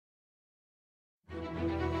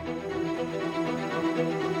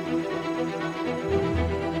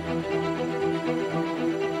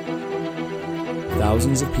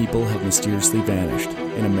thousands of people have mysteriously vanished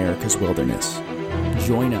in America's wilderness.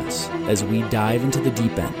 Join us as we dive into the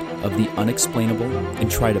deep end of the unexplainable and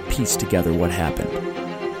try to piece together what happened.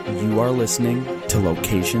 You are listening to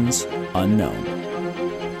Locations Unknown.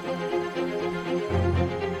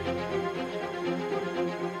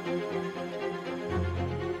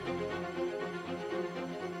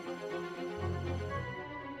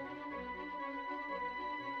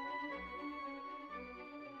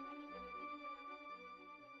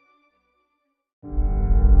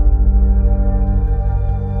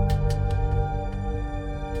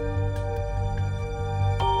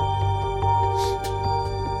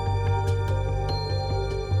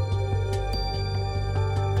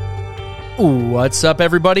 What's up,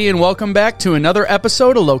 everybody, and welcome back to another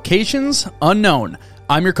episode of Locations Unknown.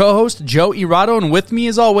 I'm your co-host, Joe Irado, and with me,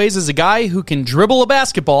 as always, is a guy who can dribble a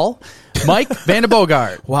basketball, Mike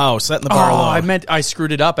Vandebogart. Wow, setting the bar low. I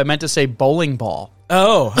screwed it up. I meant to say bowling ball.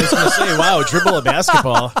 Oh, I was going to say, wow, dribble a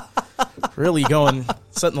basketball. Really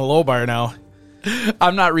setting the low bar now.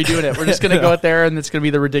 I'm not redoing it. We're just going to go out there, and it's going to be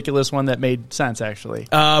the ridiculous one that made sense, actually.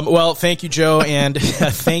 Well, thank you, Joe, and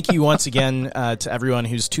thank you once again to everyone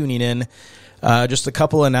who's tuning in. Just a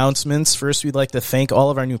couple announcements. First, we'd like to thank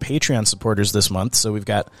all of our new Patreon supporters this month. So we've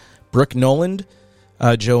got Brooke Noland,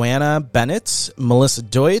 Joanna Bennett, Melissa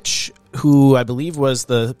Deutsch, who I believe was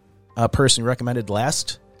the person who recommended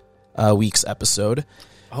last week's episode.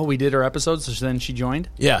 Oh, we did our episode, so then she joined?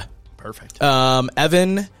 Yeah. Perfect.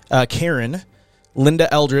 Evan, Karen, Linda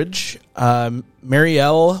Eldridge,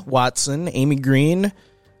 Marielle Watson, Amy Green,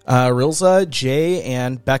 Rilza, Jay,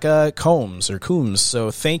 and Becca Coombs.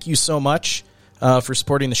 So thank you so much for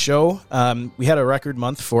supporting the show. We had a record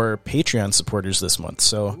month for Patreon supporters this month.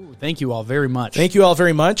 So thank you all very much. Thank you all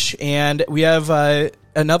very much. And we have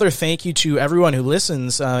another thank you to everyone who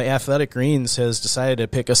listens. Athletic Greens has decided to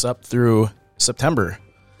pick us up through September.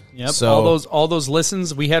 Yep, so, all those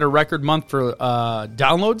listens. We had a record month for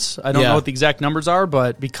downloads. I don't know what the exact numbers are,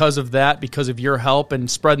 but because of that, because of your help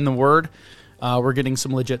and spreading the word, we're getting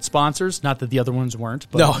some legit sponsors. Not that the other ones weren't,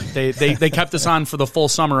 but no. they kept us on for the full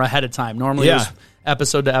summer ahead of time. Normally it was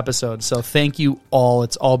episode to episode. So thank you all.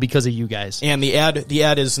 It's all because of you guys. And the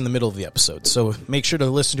ad is in the middle of the episode, so make sure to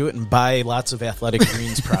listen to it and buy lots of Athletic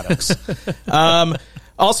Greens products.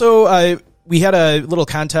 Also, we had a little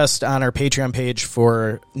contest on our Patreon page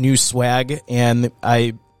for new swag, and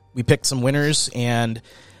we picked some winners, and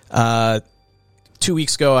 2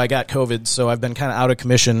 weeks ago I got COVID, so I've been kind of out of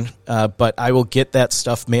commission, but I will get that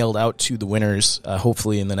stuff mailed out to the winners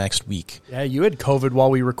hopefully in the next week. Yeah, you had COVID while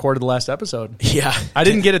we recorded the last episode. Yeah. I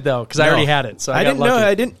didn't get it, though, because I already had it, so I didn't know.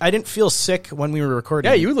 I didn't feel sick when we were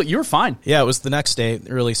recording. Yeah, you were fine. Yeah, it was the next day it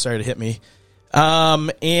really started to hit me.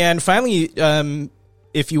 And finally,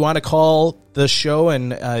 if you want to call the show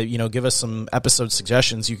and give us some episode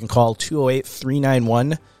suggestions, you can call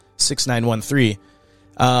 208-391-6913.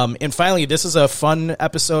 And finally, this is a fun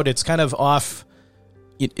episode. It's kind of off.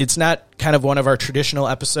 It's not kind of one of our traditional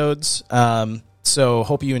episodes, so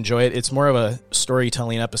hope you enjoy it. It's more of a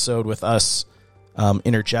storytelling episode with us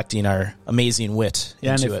interjecting our amazing wit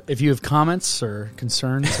into it. If you have comments or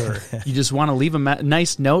concerns or you just want to leave a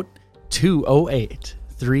nice note,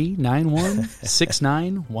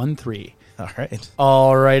 208-391-6913.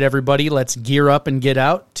 All right, everybody, let's gear up and get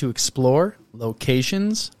out to explore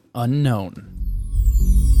Locations Unknown.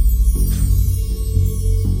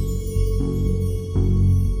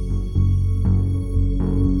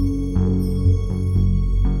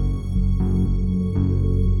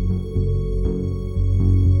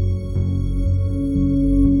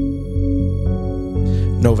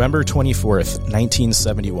 November 24th,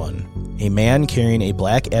 1971. A man carrying a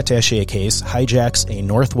black attaché case hijacks a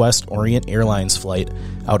Northwest Orient Airlines flight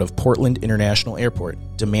out of Portland International Airport,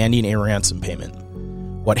 demanding a ransom payment.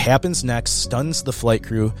 What happens next stuns the flight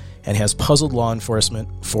crew and has puzzled law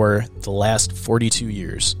enforcement for the last 42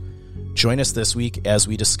 years. Join us this week as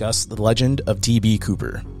we discuss the legend of D.B.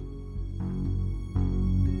 Cooper.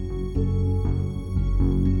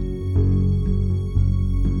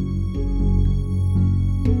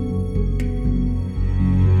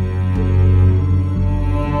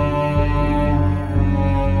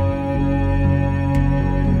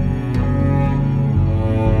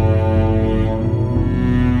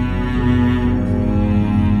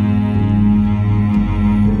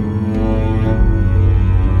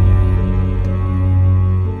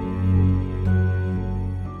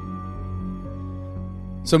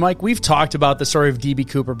 So, Mike, we've talked about the story of D.B.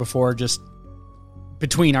 Cooper before, just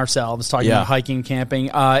between ourselves, talking about hiking, camping.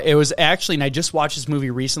 It was actually, and I just watched this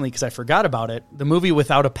movie recently because I forgot about it, the movie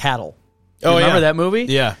Without a Paddle. You remember that movie?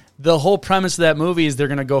 Yeah. The whole premise of that movie is they're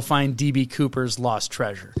going to go find D.B. Cooper's lost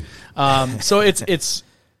treasure. So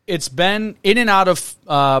it's been in and out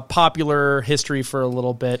of popular history for a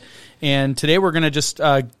little bit. And today we're going to just,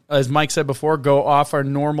 as Mike said before, go off our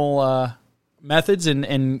normal methods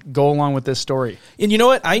and go along with this story. And you know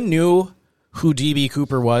what? I knew who D.B.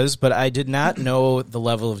 Cooper was, but I did not know the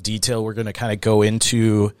level of detail we're going to kind of go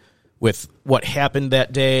into with what happened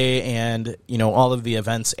that day and, all of the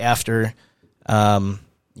events after,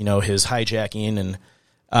 his hijacking. And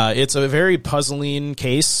it's a very puzzling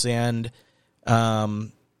case, and,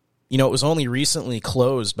 it was only recently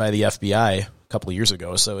closed by the FBI a couple of years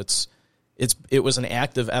ago, so it was an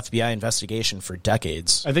active FBI investigation for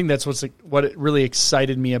decades. I think that's what really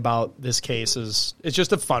excited me about this case is it's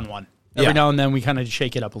just a fun one. Every now and then we kind of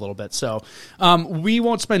shake it up a little bit. So we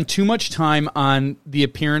won't spend too much time on the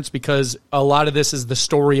appearance because a lot of this is the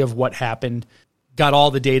story of what happened. Got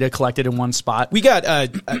all the data collected in one spot. We got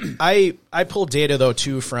I pulled data though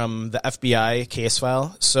too from the FBI case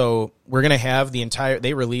file. So we're gonna have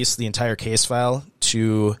they released the entire case file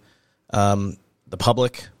to the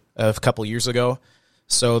public a couple years ago.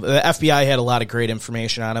 So the FBI had a lot of great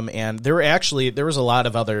information on them, and there was a lot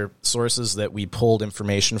of other sources that we pulled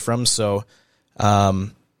information from. So,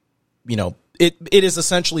 it is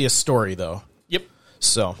essentially a story, though. Yep.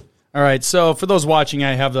 So, all right. So for those watching,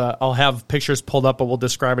 I'll have pictures pulled up, but we'll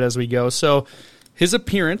describe it as we go. So his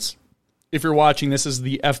appearance, if you're watching, this is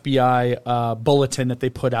the FBI bulletin that they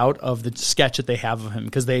put out of the sketch that they have of him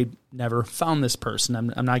because they never found this person.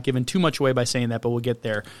 I'm not giving too much away by saying that, but we'll get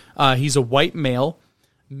there. He's a white male.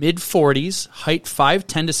 Mid-40s, height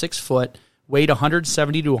 5'10" to 6 foot, weighed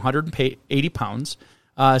 170 to 180 pounds.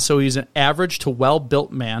 So he's an average to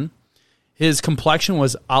well-built man. His complexion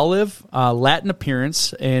was olive, Latin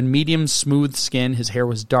appearance, and medium smooth skin. His hair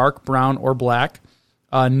was dark brown or black,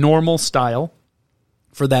 normal style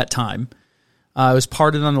for that time. It was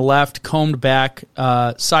parted on the left, combed back,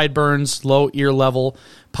 sideburns, low ear level,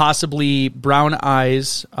 possibly brown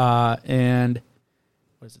eyes, and...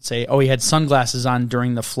 what does it say? Oh, he had sunglasses on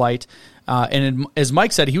during the flight. And as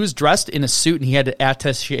Mike said, he was dressed in a suit and he had an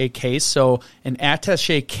attaché case. So an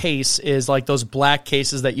attaché case is like those black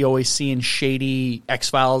cases that you always see in shady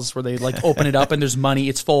X-Files where they like open it up and there's money.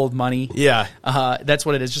 It's full of money. Yeah. That's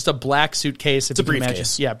what it is. Just a black suitcase. It's a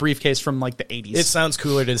briefcase. Yeah, briefcase from like the 80s. It sounds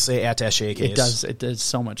cooler to say attaché case. It does. It does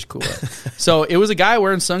so much cooler. So it was a guy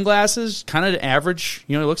wearing sunglasses, kind of average.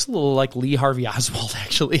 He looks a little like Lee Harvey Oswald,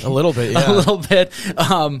 actually. A little bit, yeah. A little bit.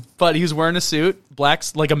 But he was wearing a suit,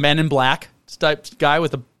 like a Men in Black type guy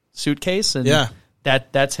with a suitcase, and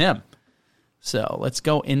that's him. So let's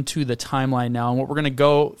go into the timeline now. And what we're going to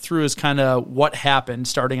go through is kind of what happened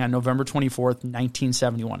starting on November 24th,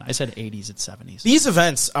 1971. I said 80s, it's 70s. These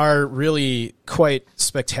events are really quite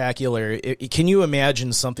spectacular. Can you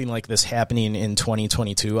imagine something like this happening in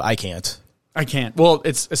 2022? I can't. Well,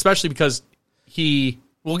 it's especially because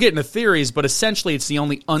we'll get into theories, but essentially it's the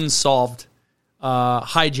only unsolved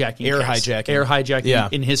hijacking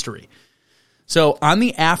in history. So on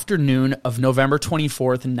the afternoon of November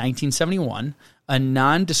 24th, 1971, a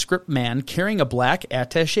nondescript man carrying a black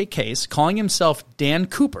attaché case, calling himself Dan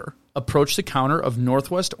Cooper, approached the counter of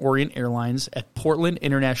Northwest Orient Airlines at Portland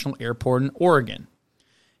International Airport in Oregon.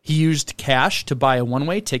 He used cash to buy a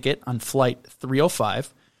one-way ticket on Flight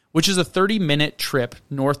 305, which is a 30-minute trip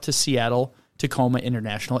north to Seattle Tacoma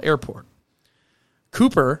International Airport.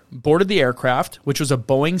 Cooper boarded the aircraft, which was a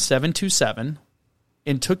Boeing 727,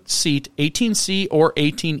 and took seat 18C or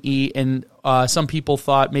 18E, and some people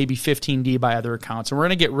thought maybe 15D by other accounts. And we're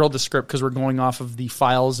going to get real descriptive because we're going off of the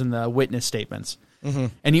files and the witness statements. Mm-hmm.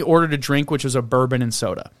 And he ordered a drink, which was a bourbon and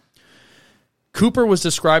soda. Cooper was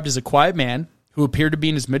described as a quiet man who appeared to be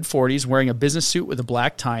in his mid-40s, wearing a business suit with a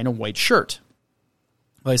black tie and a white shirt.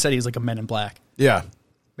 Well, I said he was like a Men in Black. Yeah.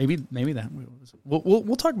 Maybe that.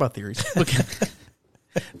 We'll talk about theories. Okay.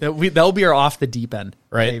 That'll be our off the deep end.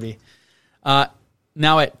 Right. Maybe.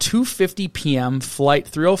 Now at 2:50 p.m., Flight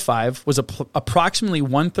 305 was approximately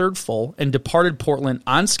one-third full and departed Portland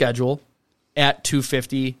on schedule at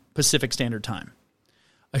 2:50 Pacific Standard Time.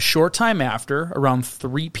 A short time after, around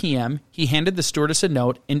 3 p.m., he handed the stewardess a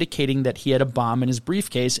note indicating that he had a bomb in his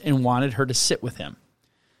briefcase and wanted her to sit with him.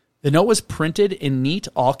 The note was printed in neat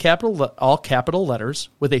all capital letters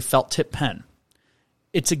with a felt-tip pen.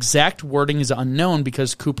 Its exact wording is unknown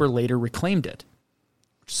because Cooper later reclaimed it.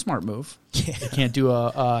 Smart move. Yeah. They can't do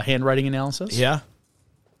a handwriting analysis. Yeah.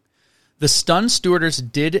 The stunned stewardess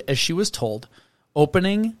did as she was told.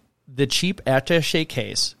 Opening the cheap attaché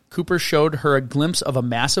case, Cooper showed her a glimpse of a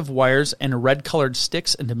mass of wires and red-colored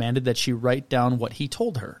sticks and demanded that she write down what he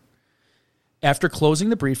told her. After closing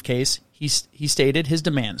the briefcase, he stated his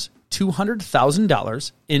demands: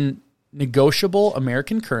 $200,000 in negotiable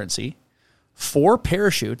American currency, 4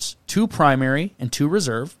 parachutes, 2 primary and 2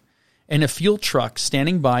 reserve, and a fuel truck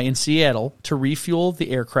standing by in Seattle to refuel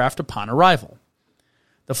the aircraft upon arrival.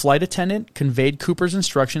 The flight attendant conveyed Cooper's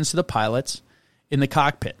instructions to the pilots in the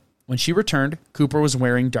cockpit. When she returned, Cooper was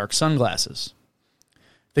wearing dark sunglasses.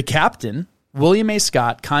 The captain, William A.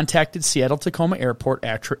 Scott, contacted Seattle-Tacoma Airport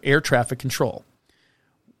Air Traffic Control,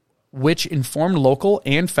 which informed local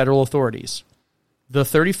and federal authorities. The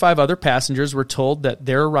 35 other passengers were told that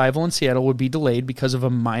their arrival in Seattle would be delayed because of a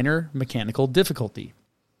minor mechanical difficulty.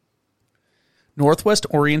 Northwest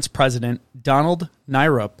Orient's president, Donald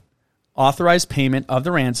Nyrup, authorized payment of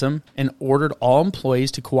the ransom and ordered all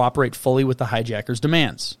employees to cooperate fully with the hijackers'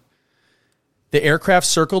 demands. The aircraft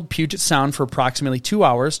circled Puget Sound for approximately 2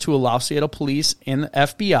 hours to allow Seattle police and the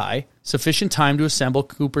FBI sufficient time to assemble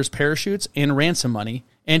Cooper's parachutes and ransom money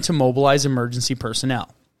and to mobilize emergency personnel.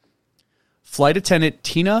 Flight attendant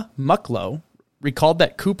Tina Mucklow recalled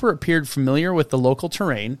that Cooper appeared familiar with the local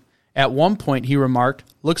terrain. At one point, he remarked,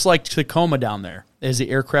 "Looks like Tacoma down there," as the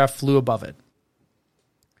aircraft flew above it.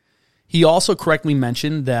 He also correctly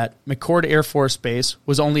mentioned that McChord Air Force Base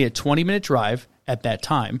was only a 20-minute drive at that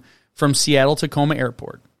time from Seattle-Tacoma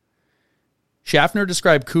Airport. Schaffner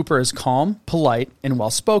described Cooper as calm, polite, and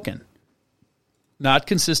well-spoken, not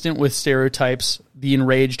consistent with stereotypes, the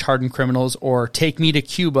enraged hardened criminals, or take me to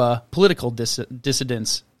Cuba political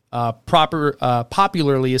dissidents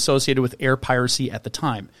popularly associated with air piracy at the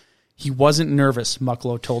time. He wasn't nervous,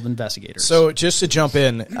 Mucklow told investigators. So just to jump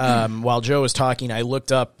in, while Joe was talking, I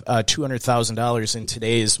looked up $200,000 in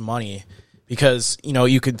today's money because,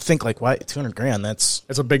 you could think like, what, $200,000?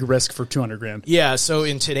 That's a big risk for $200,000. Yeah. So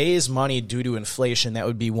in today's money, due to inflation, that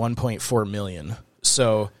would be $1.4 million.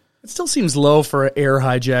 So it still seems low for air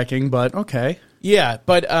hijacking, but okay. Yeah.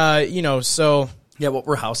 But, so. Yeah, what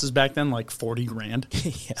were houses back then? Like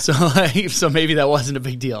 $40,000. Yeah. So maybe that wasn't a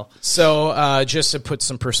big deal. So just to put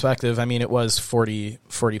some perspective, I mean, it was 40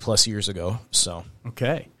 plus years ago. So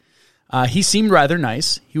okay, he seemed rather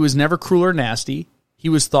nice. He was never cruel or nasty. He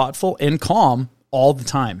was thoughtful and calm all the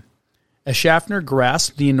time. As Schaffner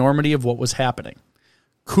grasped the enormity of what was happening,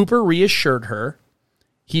 Cooper reassured her.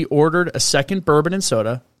 He ordered a second bourbon and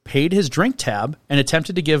soda, paid his drink tab, and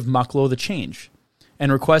attempted to give Mucklow the change,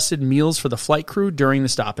 and requested meals for the flight crew during the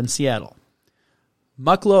stop in Seattle.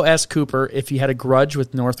 Mucklow asked Cooper if he had a grudge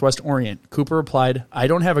with Northwest Orient. Cooper replied, "I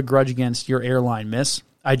don't have a grudge against your airline, miss.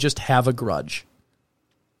 I just have a grudge."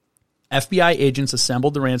 FBI agents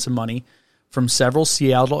assembled the ransom money from several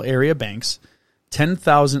Seattle area banks,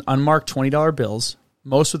 10,000 unmarked $20 bills,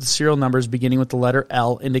 most with the serial numbers beginning with the letter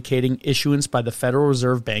L indicating issuance by the Federal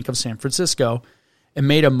Reserve Bank of San Francisco, and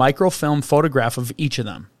made a microfilm photograph of each of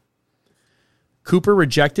them. Cooper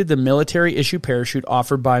rejected the military-issue parachute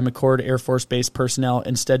offered by McChord Air Force Base personnel,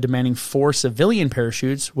 instead demanding 4 civilian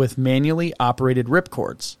parachutes with manually operated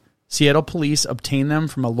ripcords. Seattle police obtained them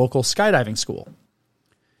from a local skydiving school.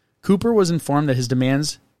 Cooper was informed that his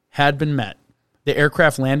demands had been met. The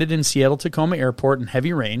aircraft landed in Seattle-Tacoma Airport in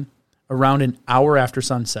heavy rain, around an hour after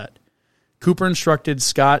sunset. Cooper instructed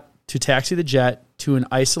Scott to taxi the jet to an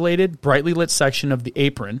isolated, brightly lit section of the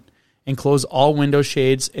apron and close all window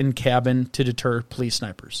shades and cabin to deter police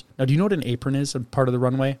snipers. Now, do you know what an apron is, a part of the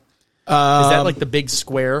runway? Is that like the big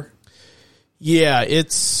square? Yeah,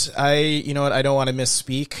 I don't want to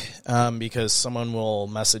misspeak because someone will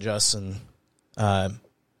message us and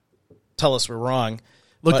tell us we're wrong.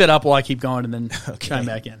 Look that up while I keep going and then chime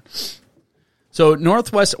back in. So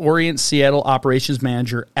Northwest Orient Seattle operations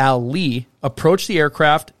manager Al Lee approached the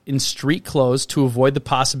aircraft in street clothes to avoid the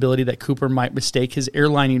possibility that Cooper might mistake his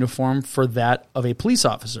airline uniform for that of a police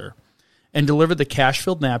officer, and delivered the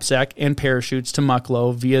cash-filled knapsack and parachutes to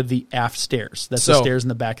Mucklow via the aft stairs. That's the stairs in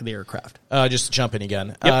the back of the aircraft. Just to jump in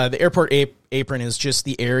again. Yep. The airport apron is just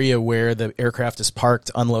the area where the aircraft is parked,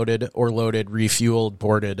 unloaded, or loaded, refueled,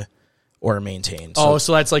 boarded, or maintained. So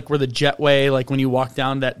that's like where the jetway, like when you walk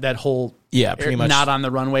down that whole... Yeah, pretty much. Not on the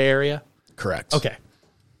runway area? Correct. Okay.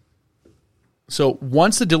 So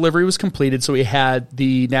once the delivery was completed, so we had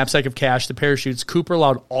the knapsack of cash, the parachutes, Cooper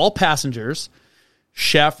allowed all passengers,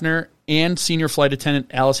 Schaffner, and senior flight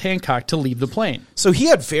attendant Alice Hancock to leave the plane. So he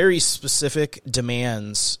had very specific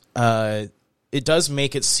demands. It does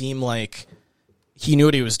make it seem like he knew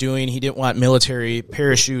what he was doing. He didn't want military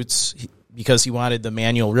parachutes because he wanted the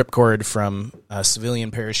manual ripcord from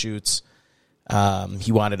civilian parachutes.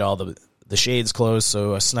 He wanted all the shades closed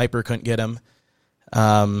so a sniper couldn't get him.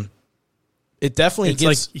 It definitely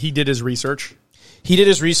like he did his research. He did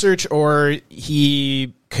his research, or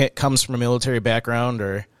he comes from a military background,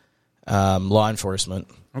 or law enforcement.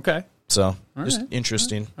 Okay. So just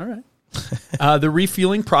interesting. All right. The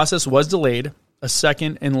refueling process was delayed. A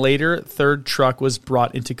second and later third truck was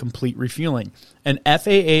brought into complete refueling. An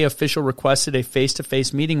FAA official requested a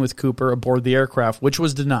face-to-face meeting with Cooper aboard the aircraft, which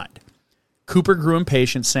was denied. Cooper grew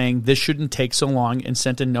impatient, saying this shouldn't take so long, and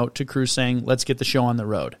sent a note to crew saying, let's get the show on the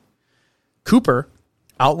road. Cooper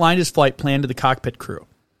outlined his flight plan to the cockpit crew.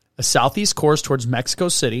 A southeast course towards Mexico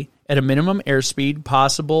City at a minimum airspeed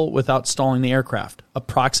possible without stalling the aircraft,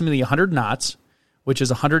 approximately 100 knots, which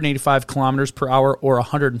is 185 kilometers per hour or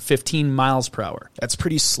 115 miles per hour. That's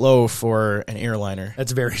pretty slow for an airliner.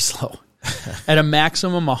 That's very slow. At a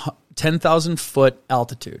maximum 10,000-foot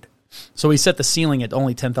altitude. So he set the ceiling at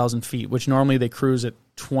only 10,000 feet, which normally they cruise at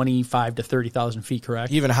 25 to 30,000 feet,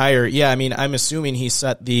 correct? Even higher. Yeah, I mean, I'm assuming he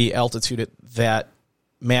set the altitude at that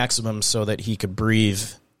maximum so that he could breathe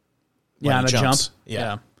when on he a jumps. jump.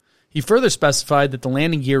 Yeah. He further specified that the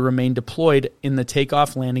landing gear remained deployed in the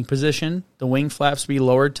takeoff landing position, the wing flaps be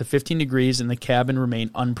lowered to 15 degrees, and the cabin remain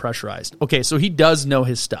unpressurized. Okay, so he does know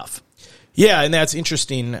his stuff. Yeah, and that's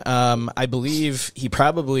interesting. I believe he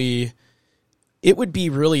probably... It would be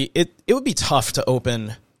really... It would be tough to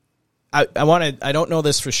open... I don't know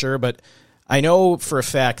this for sure, but I know for a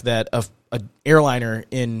fact that a airliner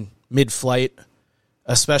in mid-flight,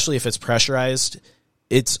 especially if it's pressurized...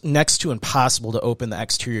 It's next to impossible to open the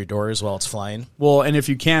exterior doors while it's flying. Well, and if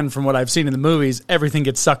you can, from what I've seen in the movies, everything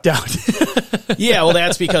gets sucked out. Yeah, well,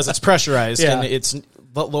 that's because it's pressurized, Yeah. and it's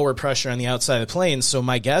lower pressure on the outside of the plane. So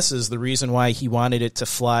my guess is the reason why he wanted it to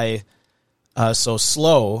fly so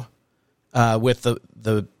slow with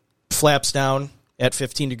the flaps down at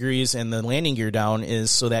 15 degrees and the landing gear down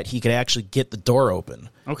is so that he could actually get the door open.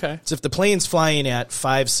 Okay. So if the plane's flying at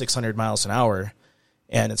 500-600 miles an hour...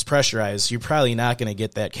 and it's pressurized, you're probably not going to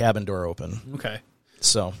get that cabin door open. Okay.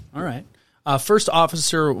 So, all right. First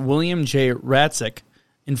Officer William J. Ratzik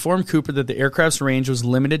informed Cooper that the aircraft's range was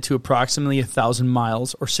limited to approximately 1,000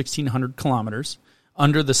 miles or 1,600 kilometers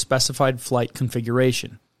under the specified flight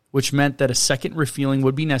configuration, which meant that a second refueling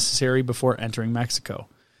would be necessary before entering Mexico.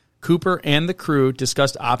 Cooper and the crew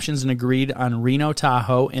discussed options and agreed on Reno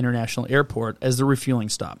Tahoe International Airport as the refueling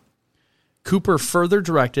stop. Cooper further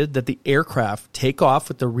directed that the aircraft take off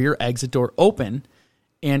with the rear exit door open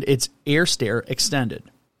and its air stair extended.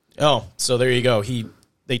 Oh, so there you go.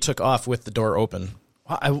 They took off with the door open.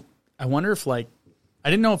 Well, I wonder if, I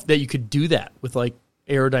didn't know that you could do that with,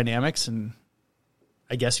 aerodynamics, and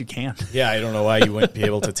I guess you can. Yeah, I don't know why you wouldn't be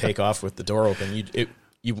able to take off with the door open.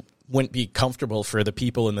 You wouldn't be comfortable for the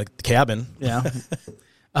people in the cabin. Yeah.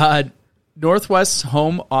 Northwest's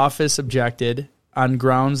home office objected on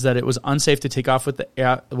grounds that it was unsafe to take off with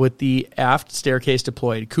the aft staircase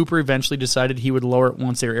deployed. Cooper eventually decided he would lower it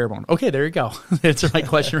once they were airborne. Okay, there you go. Answer my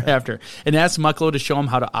question right after. And asked Mucklow to show him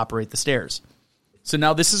how to operate the stairs. So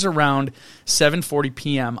now this is around 7:40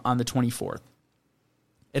 p.m. on the 24th.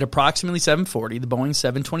 At approximately 7:40, the Boeing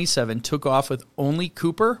 727 took off with only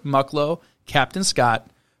Cooper, Mucklow, Captain Scott,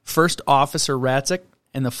 First Officer Ratzik,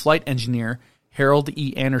 and the flight engineer Harold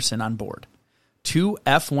E. Anderson on board. 2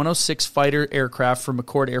 F-106 fighter aircraft from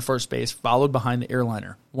McChord Air Force Base followed behind the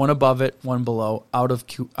airliner, one above it, one below, out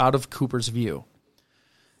of Cooper's view.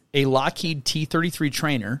 A Lockheed T-33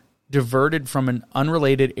 trainer, diverted from an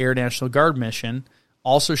unrelated Air National Guard mission,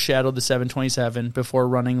 also shadowed the 727 before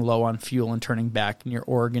running low on fuel and turning back near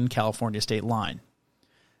Oregon-California state line.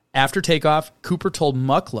 After takeoff, Cooper told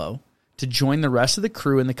Mucklow to join the rest of the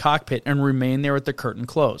crew in the cockpit and remain there with the curtain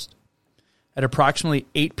closed. At approximately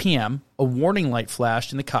 8 p.m., a warning light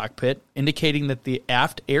flashed in the cockpit, indicating that the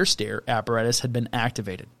aft air stair apparatus had been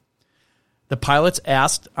activated. The pilots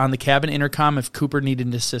asked on the cabin intercom if Cooper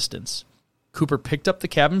needed assistance. Cooper picked up the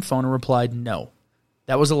cabin phone and replied no.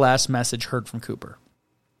 That was the last message heard from Cooper.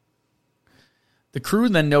 The crew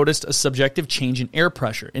then noticed a subjective change in air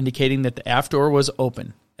pressure, indicating that the aft door was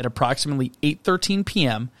open. At approximately 8:13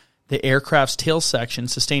 p.m., the aircraft's tail section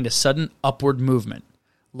sustained a sudden upward movement,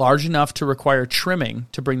 large enough to require trimming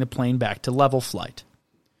to bring the plane back to level flight.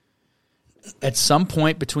 At some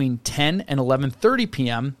point between 10 and 11:30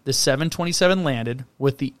 p.m., the 727 landed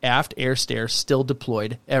with the aft air stair still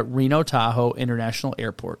deployed at Reno Tahoe International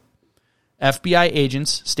Airport. FBI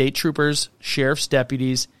agents, state troopers, sheriff's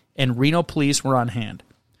deputies, and Reno police were on hand,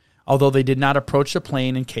 although they did not approach the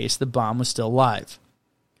plane in case the bomb was still live.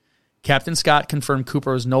 Captain Scott confirmed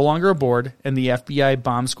Cooper was no longer aboard, and the FBI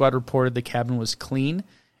bomb squad reported the cabin was clean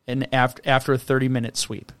and after a 30-minute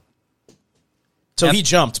sweep. So he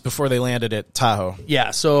jumped before they landed at Tahoe.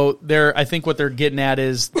 Yeah, so I think what they're getting at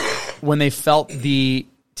is when they felt the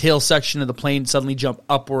tail section of the plane suddenly jump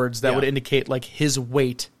upwards, that would indicate his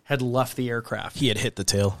weight had left the aircraft. He had hit the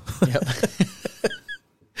tail. Yep.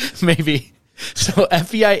 Maybe. So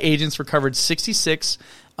FBI agents recovered 66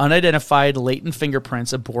 unidentified latent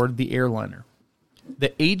fingerprints aboard the airliner.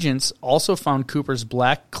 The agents also found Cooper's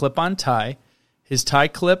black clip-on tie, his tie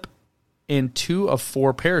clip, and 2 of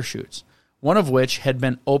 4 parachutes, one of which had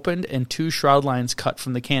been opened and 2 shroud lines cut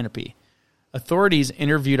from the canopy. Authorities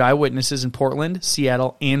interviewed eyewitnesses in Portland,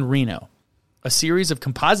 Seattle, and Reno. A series of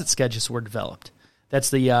composite sketches were developed. That's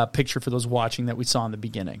the picture for those watching that we saw in the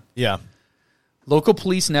beginning. Yeah. Local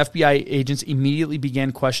police and FBI agents immediately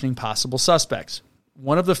began questioning possible suspects.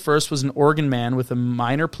 One of the first was an Oregon man with a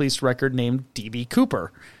minor police record named D.B.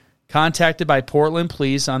 Cooper. Contacted by Portland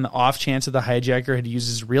police on the off chance that the hijacker had used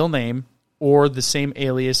his real name or the same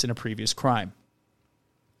alias in a previous crime.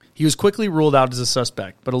 He was quickly ruled out as a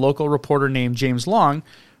suspect, but a local reporter named James Long,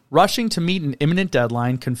 rushing to meet an imminent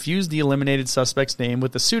deadline, confused the eliminated suspect's name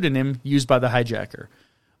with the pseudonym used by the hijacker.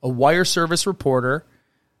 A wire service reporter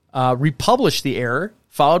republished the error,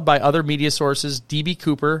 followed by other media sources. D.B.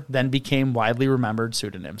 Cooper then became widely remembered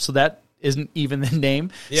pseudonym. So that isn't even the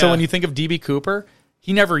name. Yeah. So when you think of D.B. Cooper,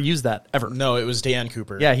 he never used that, ever. No, it was Dan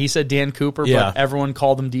Cooper. Yeah, he said Dan Cooper, but everyone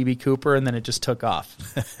called him D.B. Cooper, and then it just took off.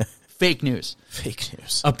 Fake news. Fake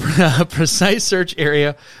news. A precise search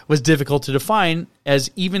area was difficult to define, as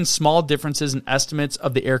even small differences in estimates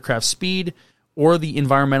of the aircraft's speed or the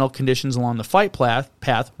environmental conditions along the flight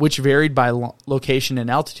path, which varied by location and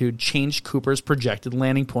altitude, changed Cooper's projected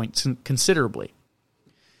landing point considerably.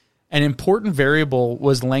 An important variable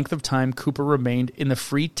was the length of time Cooper remained in the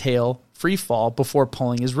free fall before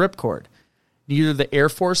pulling his ripcord. Neither the Air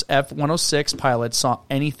Force F-106 pilots saw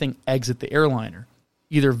anything exit the airliner,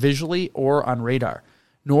 either visually or on radar,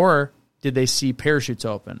 nor did they see parachutes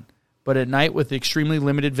open. But at night, with extremely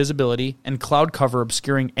limited visibility and cloud cover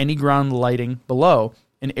obscuring any ground lighting below,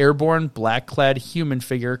 an airborne, black-clad human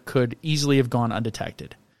figure could easily have gone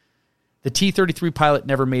undetected. The T-33 pilot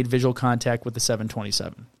never made visual contact with the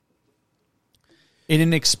 727. In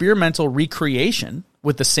an experimental recreation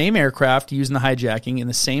with the same aircraft used in the hijacking in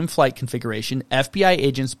the same flight configuration, FBI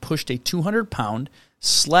agents pushed a 200-pound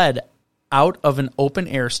sled out of an open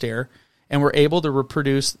air stair and were able to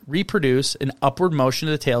reproduce an upward motion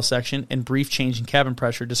of the tail section and brief change in cabin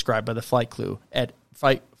pressure described by the flight crew at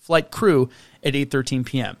 8:13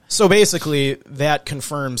 p.m. So basically, that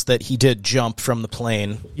confirms that he did jump from the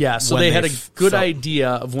plane. Yeah, so they had a good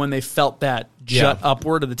idea of when they felt that jut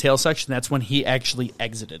upward of the tail section. That's when he actually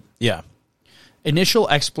exited. Yeah. Initial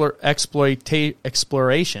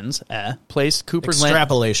explorations placed Cooper's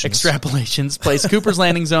placed Cooper's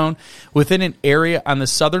landing zone within an area on the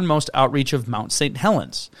southernmost outreach of Mount St.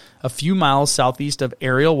 Helens, a few miles southeast of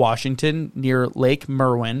Ariel, Washington, near Lake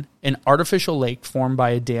Merwin, an artificial lake formed by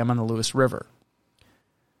a dam on the Lewis River.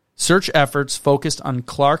 Search efforts focused on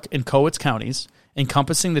Clark and Cowicz counties,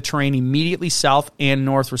 encompassing the terrain immediately south and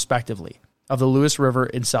north, respectively, of the Lewis River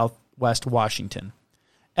in southwest Washington.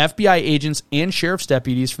 FBI agents and sheriff's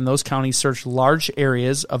deputies from those counties searched large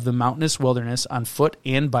areas of the mountainous wilderness on foot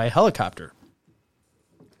and by helicopter.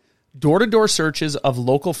 Door-to-door searches of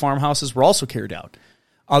local farmhouses were also carried out.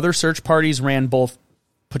 Other search parties ran both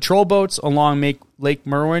patrol boats along Lake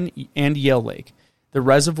Merwin and Yale Lake, the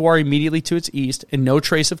reservoir immediately to its east, and no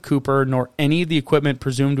trace of Cooper nor any of the equipment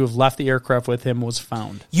presumed to have left the aircraft with him was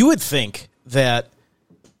found. You would think that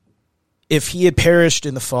if he had perished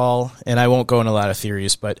in the fall, and I won't go into a lot of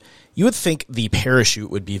theories, but you would think the parachute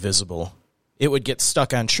would be visible. It would get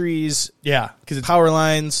stuck on trees. Yeah. Because it's power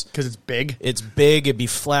lines. Because it's big. It's big. It'd be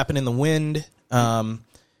flapping in the wind.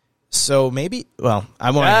 So maybe, well,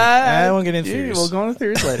 I won't get into theories. We'll go into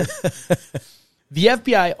theories later. The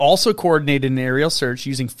FBI also coordinated an aerial search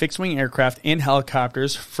using fixed-wing aircraft and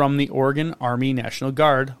helicopters from the Oregon Army National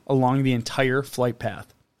Guard along the entire flight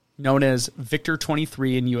path, known as Victor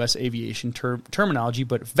 23 in U.S. aviation terminology,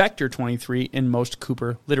 but Vector 23 in most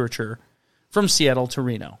Cooper literature, from Seattle to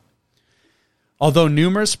Reno. Although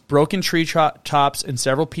numerous broken tree tops and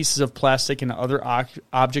several pieces of plastic and other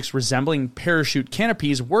objects resembling parachute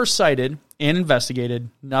canopies were sighted and investigated,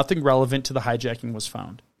 nothing relevant to the hijacking was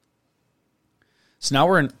found. So now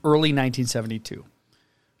we're in early 1972.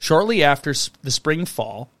 Shortly after the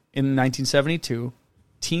spring-fall in 1972,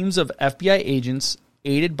 teams of FBI agents,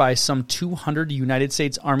 aided by some 200 United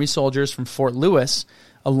States Army soldiers from Fort Lewis,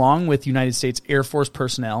 along with United States Air Force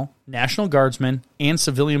personnel, National Guardsmen, and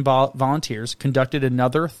civilian volunteers, conducted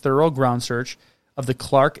another thorough ground search of the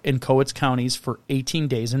Clark and Cowicz counties for 18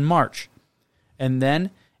 days in March, and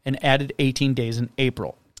then an added 18 days in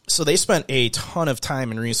April. So they spent a ton of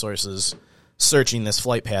time and resources searching this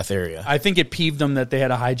flight path area. I think it peeved them that they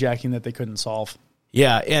had a hijacking that they couldn't solve.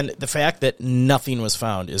 Yeah, and the fact that nothing was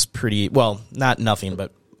found is pretty, well, not nothing,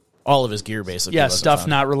 but all of his gear basically wasn't stuff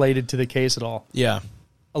found. not related to the case at all. Yeah.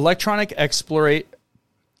 Electronic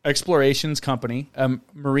Explorations Company, a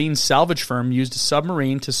marine salvage firm, used a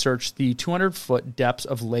submarine to search the 200-foot depths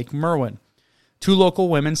of Lake Merwin. 2 local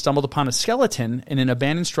women stumbled upon a skeleton in an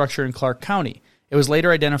abandoned structure in Clark County. It was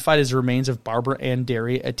later identified as the remains of Barbara Ann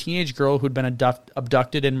Derry, a teenage girl who'd been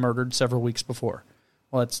abducted and murdered several weeks before.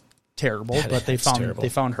 Well, that's terrible, but they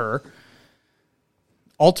found her.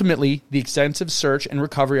 Ultimately, the extensive search and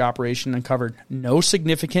recovery operation uncovered no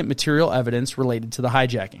significant material evidence related to the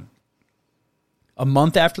hijacking. A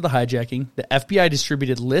month after the hijacking, the FBI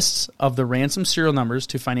distributed lists of the ransom serial numbers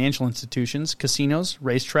to financial institutions, casinos,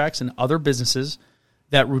 racetracks, and other businesses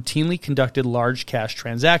that routinely conducted large cash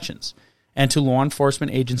transactions, and to law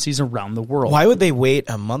enforcement agencies around the world. Why would they wait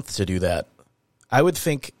a month to do that? I would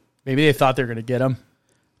think... Maybe they thought they were going to get them.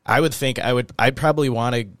 I would think I'd probably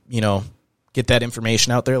want to, get that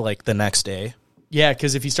information out there like the next day. Yeah,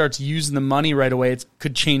 because if he starts using the money right away, it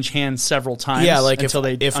could change hands several times. Yeah, like until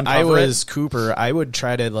if I was Cooper, I would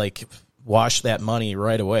try to wash that money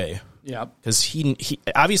right away. Yeah, because he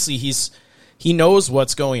obviously he knows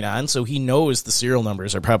what's going on, so he knows the serial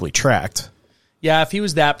numbers are probably tracked. Yeah, if he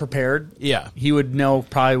was that prepared, he would know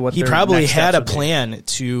probably what he probably had a plan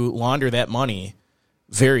to launder that money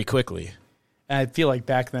very quickly. And I feel like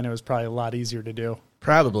back then it was probably a lot easier to do.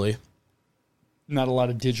 Probably. Not a lot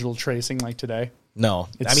of digital tracing like today. No.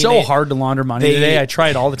 It's hard to launder money today. I try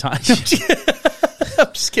it all the time.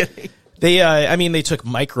 I'm just kidding. They took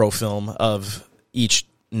microfilm of each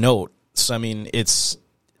note. So,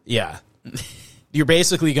 you're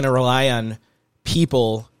basically going to rely on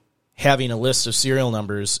people having a list of serial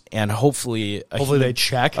numbers and hopefully they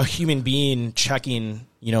check. A human being checking,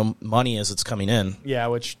 money as it's coming in.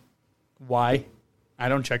 Yeah, why? I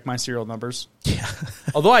don't check my serial numbers. Yeah.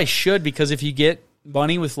 Although I should, because if you get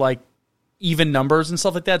money with even numbers and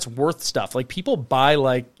stuff like that, it's worth stuff. Like people buy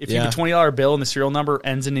if you have a $20 bill and the serial number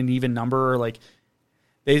ends in an even number, or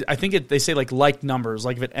they say like numbers,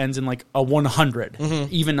 like if it ends in a 100,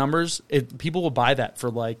 even numbers, people will buy that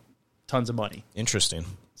for tons of money. Interesting.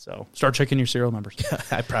 So start checking your serial numbers.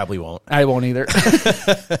 I probably won't. I won't either.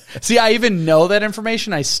 See, I even know that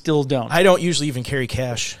information. I still don't. I don't usually even carry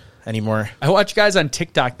cash anymore. I watch guys on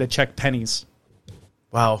TikTok that check pennies.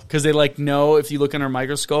 Wow. Because they know if you look under a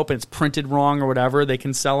microscope and it's printed wrong or whatever, they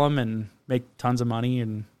can sell them and make tons of money.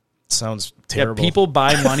 And sounds terrible. Yeah, people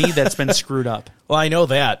buy money that's been screwed up. Well, I know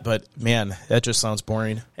that, but man, that just sounds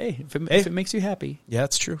boring. Hey, if it makes you happy. Yeah,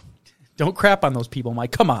 that's true. Don't crap on those people,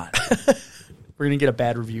 Mike. Come on. We're going to get a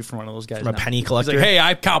bad review from one of those guys. From a penny collector? He's like, hey,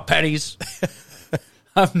 I count pennies.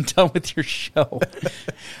 I'm done with your show.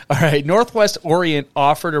 All right. Northwest Orient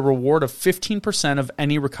offered a reward of 15% of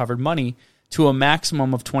any recovered money to a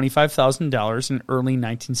maximum of $25,000 in early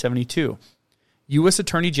 1972. U.S.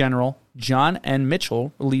 Attorney General John N.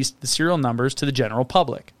 Mitchell released the serial numbers to the general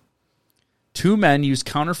public. 2 men used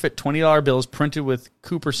counterfeit $20 bills printed with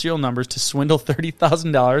Cooper serial numbers to swindle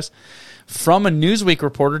 $30,000 from a Newsweek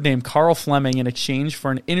reporter named Carl Fleming in exchange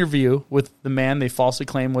for an interview with the man they falsely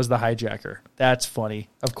claimed was the hijacker. That's funny.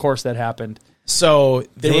 Of course that happened. So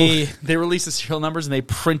they released the serial numbers and they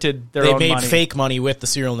printed their own money. They made fake money with the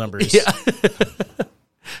serial numbers. Yeah.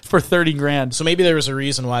 For $30,000. So maybe there was a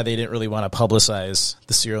reason why they didn't really want to publicize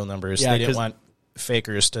the serial numbers. Yeah, they didn't want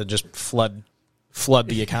fakers to just flood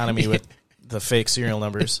the economy with the fake serial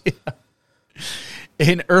numbers. Yeah.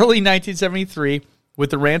 In early 1973,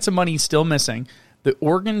 with the ransom money still missing, the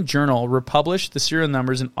Oregon Journal republished the serial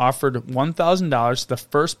numbers and offered $1,000 to the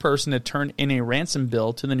first person to turn in a ransom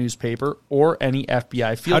bill to the newspaper or any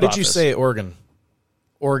FBI field office. How did you say Oregon?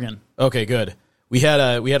 Oregon. Okay, good. We had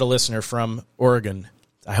a listener from Oregon.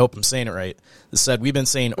 I hope I'm saying it right. That said, we've been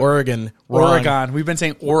saying Oregon wrong. Oregon. We've been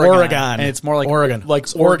saying Oregon. And it's more like Oregon. Like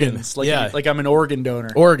organs. Like I'm an organ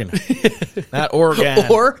donor. Oregon. Not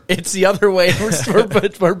Oregon. Or it's the other way.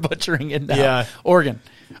 We're butchering it now. Yeah. Oregon.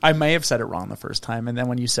 I may have said it wrong the first time, and then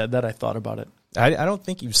when you said that, I thought about it. I don't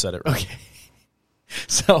think you said it wrong. Okay.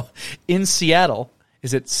 So, in Seattle,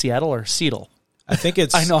 is it Seattle or Seattle? I think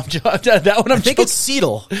it's... I know. That one I think it's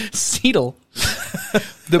Seattle. Seattle.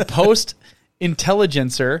 The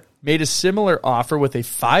Post-Intelligencer made a similar offer with a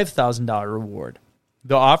 $5,000 reward.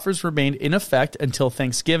 The offers remained in effect until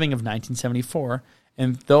Thanksgiving of 1974,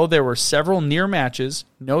 and though there were several near matches,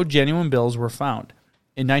 no genuine bills were found.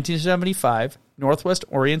 In 1975, Northwest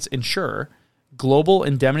Orient's insurer, Global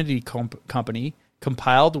Indemnity Company,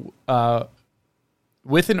 compiled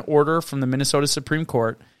with an order from the Minnesota Supreme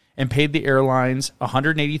Court and paid the airlines a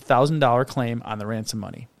 $180,000 claim on the ransom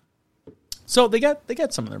money. So they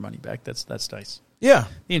got some of their money back. That's nice. Yeah.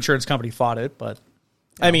 The insurance company fought it, but...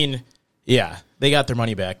 I mean, yeah, they got their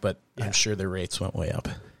money back, but I'm sure their rates went way up.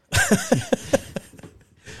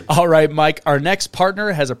 All right, Mike, our next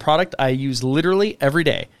partner has a product I use literally every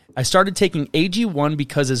day. I started taking AG1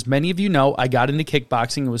 because, as many of you know, I got into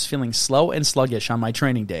kickboxing and was feeling slow and sluggish on my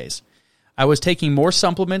training days. I was taking more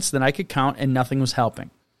supplements than I could count, and nothing was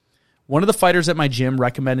helping. One of the fighters at my gym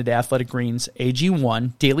recommended Athletic Greens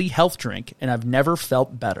AG1 Daily Health Drink, and I've never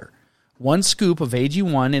felt better. One scoop of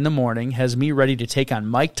AG1 in the morning has me ready to take on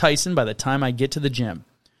Mike Tyson by the time I get to the gym.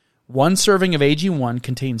 One serving of AG1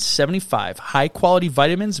 contains 75 high-quality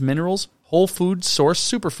vitamins, minerals, whole food source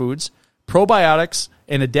superfoods, probiotics,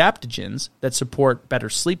 and adaptogens that support better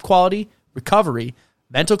sleep quality, recovery,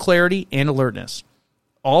 mental clarity, and alertness.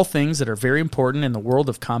 All things that are very important in the world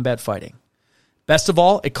of combat fighting. Best of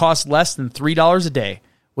all, it costs less than $3 a day,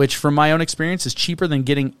 which from my own experience is cheaper than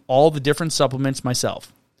getting all the different supplements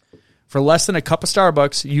myself. For less than a cup of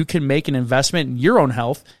Starbucks, you can make an investment in your own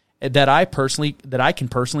health that I can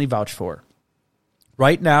personally vouch for.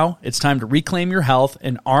 Right now, it's time to reclaim your health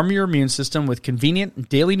and arm your immune system with convenient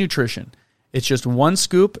daily nutrition. It's just one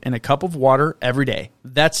scoop in a cup of water every day.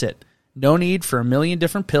 That's it. No need for a million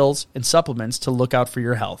different pills and supplements to look out for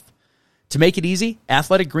your health. To make it easy,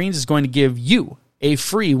 Athletic Greens is going to give you a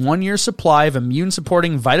free 1-year supply of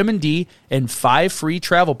immune-supporting vitamin D and 5 free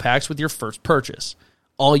travel packs with your first purchase.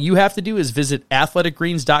 All you have to do is visit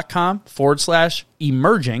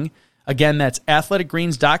athleticgreens.com/emerging. Again, that's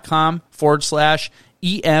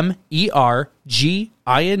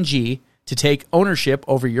athleticgreens.com/EMERGING to take ownership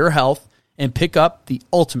over your health and pick up the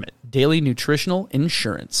ultimate daily nutritional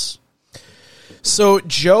insurance. So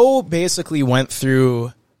Joe basically went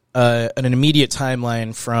through an immediate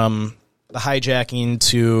timeline from the hijacking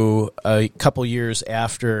to a couple years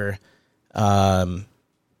after the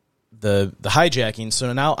hijacking.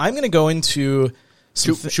 So now I'm going to go into...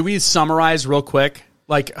 Should we summarize real quick?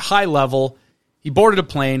 Like, high level, he boarded a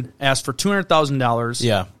plane, asked for $200,000.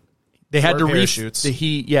 Yeah. They had to parachutes.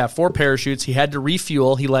 4 parachutes. He had to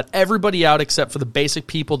refuel. He let everybody out except for the basic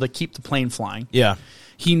people that keep the plane flying. Yeah.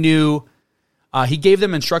 He knew... he gave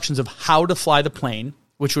them instructions of how to fly the plane,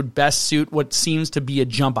 which would best suit what seems to be a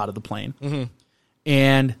jump out of the plane. Mm-hmm.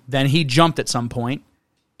 And then he jumped at some point,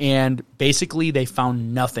 and basically they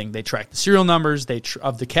found nothing. They tracked the serial numbers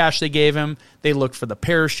of the cash they gave him. They looked for the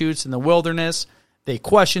parachutes in the wilderness. They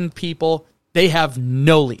questioned people. They have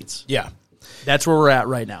no leads. Yeah. That's where we're at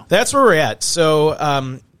right now. That's where we're at.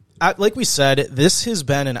 So, like we said, this has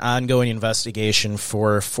been an ongoing investigation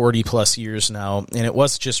for 40-plus years now, and it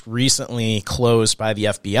was just recently closed by the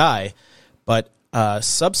FBI, but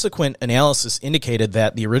subsequent analysis indicated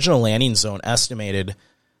that the original landing zone estimate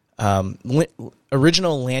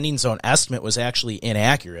was actually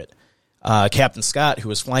inaccurate. Captain Scott, who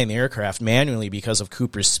was flying the aircraft manually because of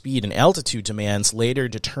Cooper's speed and altitude demands, later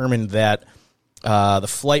determined that the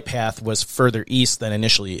flight path was further east than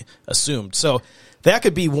initially assumed. So that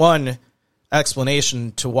could be one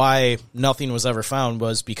explanation to why nothing was ever found,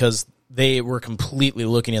 was because they were completely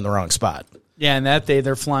looking in the wrong spot. Yeah, and that day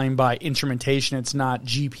they're flying by instrumentation. It's not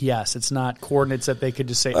GPS. It's not coordinates that they could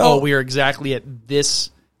just say, we are exactly at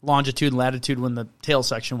this longitude and latitude when the tail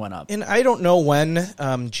section went up. And I don't know when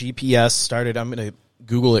GPS started. I'm going to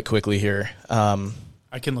Google it quickly here.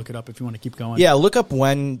 I can look it up if you want to keep going. Yeah, look up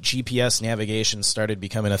when GPS navigation started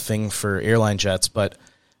becoming a thing for airline jets. But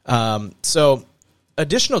so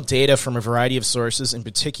additional data from a variety of sources, in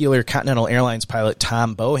particular Continental Airlines pilot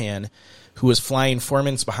Tom Bohan, who was flying 4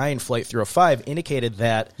 minutes behind Flight 305, indicated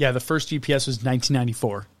that... Yeah, the first GPS was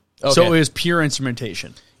 1994. Okay. So it was pure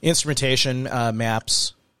instrumentation. Instrumentation,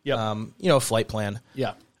 maps, yep. Flight plan.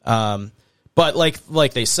 Yeah. But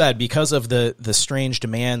like they said, because of the strange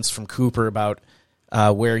demands from Cooper about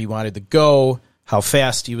where he wanted to go, how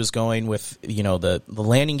fast he was going with, the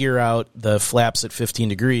landing gear out, the flaps at 15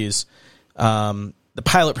 degrees, the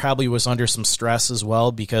pilot probably was under some stress as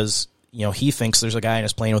well because, he thinks there's a guy in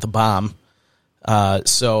his plane with a bomb.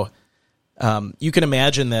 So you can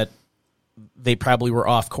imagine that they probably were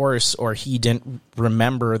off course, or he didn't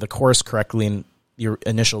remember the course correctly in the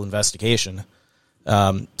initial investigation.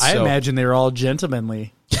 I imagine they were all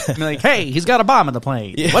gentlemanly. Like, hey, he's got a bomb in the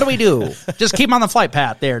plane. Yeah. What do we do? Just keep him on the flight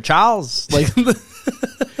path there, Charles. Like,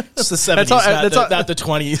 it's the 70s, not the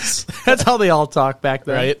 20s. That's how they all talk back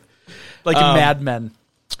then. Right? Like in Mad Men.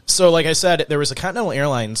 So, like I said, there was a Continental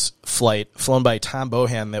Airlines flight flown by Tom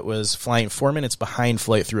Bohan that was flying 4 minutes behind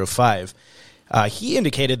Flight 305. He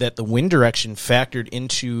indicated that the wind direction factored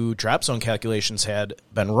into drop zone calculations had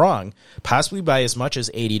been wrong, possibly by as much as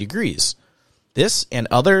 80 degrees. This and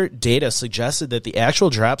other data suggested that the actual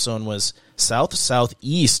drop zone was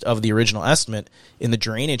south-southeast of the original estimate in the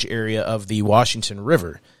drainage area of the Washington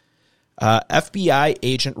River. FBI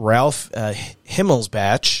agent Ralph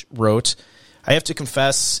Himmelsbach wrote, I have to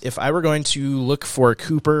confess, if I were going to look for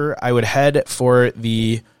Cooper, I would head for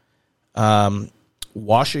the I'm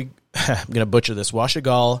going to butcher this,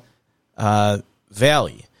 Washagal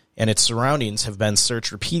Valley, and its surroundings have been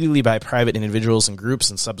searched repeatedly by private individuals and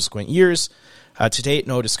groups in subsequent years. To date,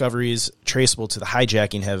 no discoveries traceable to the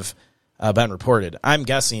hijacking have been reported. I'm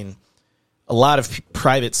guessing a lot of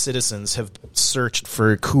private citizens have searched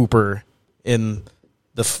for Cooper in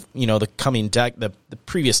the coming the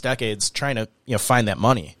previous decades, trying to find that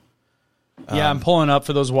money. Yeah, I'm pulling up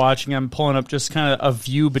for those watching. I'm pulling up just kind of a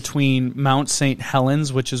view between Mount St.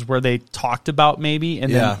 Helens, which is where they talked about maybe,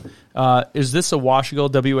 and then is this a Washagal?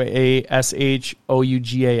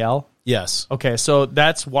 Washougal? Yes. Okay, so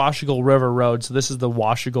that's Washagal River Road. So this is the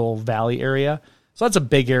Washagal Valley area. So that's a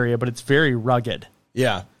big area, but it's very rugged.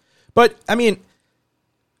 Yeah, but I mean,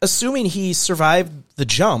 assuming he survived the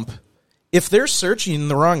jump, if they're searching in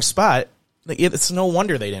the wrong spot, it's no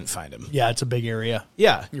wonder they didn't find him. Yeah, it's a big area.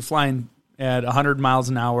 Yeah. You're flying at 100 miles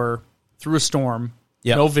an hour through a storm,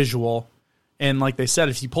 no visual. And like they said,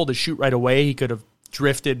 if he pulled his chute right away, he could have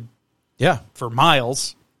drifted for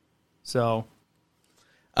miles. So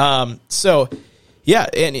so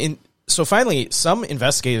finally, some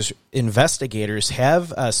investigators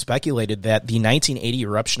have speculated that the 1980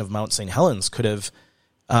 eruption of Mount St. Helens could have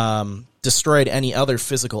destroyed any other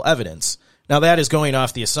physical evidence. Now, that is going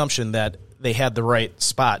off the assumption that they had the right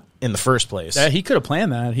spot in the first place. He could have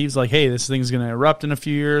planned that. He was like, hey, this thing's going to erupt in a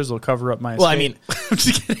few years. It'll cover up my escape. Well, I mean, I'm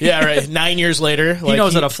just kidding. Yeah, right. 9 years later. He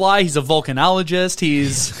knows how to fly. He's a volcanologist.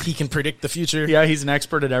 He can predict the future. Yeah, he's an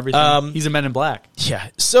expert at everything. He's a Men in Black. Yeah.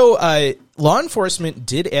 So law enforcement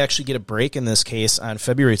did actually get a break in this case on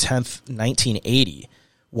February 10th, 1980,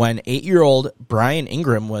 when 8-year-old Brian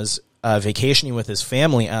Ingram was vacationing with his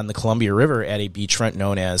family on the Columbia River at a beachfront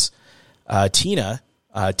known as Tina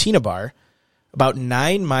Bar, about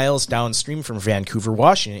 9 miles downstream from Vancouver,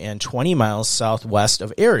 Washington, and 20 miles southwest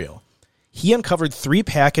of Ariel. He uncovered 3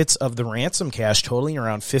 packets of the ransom cash totaling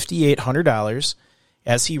around $5,800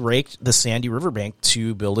 as he raked the sandy riverbank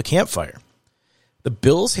to build a campfire. The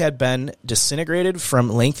bills had been disintegrated from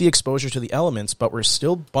lengthy exposure to the elements, but were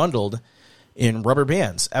still bundled in rubber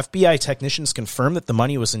bands. FBI technicians confirmed that the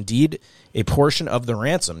money was indeed a portion of the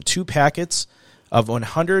ransom. 2 packets of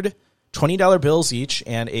 $120 bills each,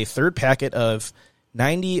 and a third packet of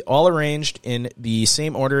 90, all arranged in the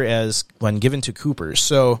same order as when given to Cooper.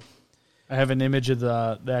 So I have an image of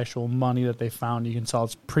the actual money that they found. You can tell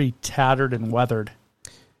it's pretty tattered and weathered.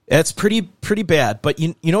 It's pretty bad. But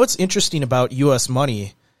you know what's interesting about U.S.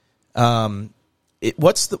 money?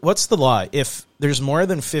 What's the law? If there's more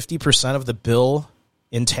than 50% of the bill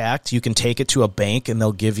intact, you can take it to a bank and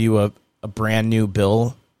they'll give you a brand new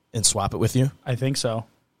bill and swap it with you? I think so.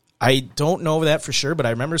 I don't know that for sure, but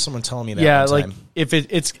I remember someone telling me that. Yeah, one time. If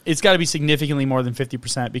it's got to be significantly more than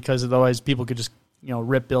 50%, because otherwise people could just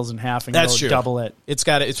rip bills in half and That's true. Double it. It's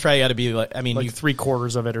probably got to be like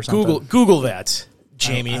 3/4 of it or something. Google that,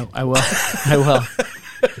 Jamie. I will. I will.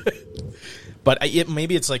 But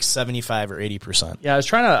maybe it's like 75 or 80%. Yeah, I was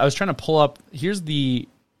trying to pull up. Here's the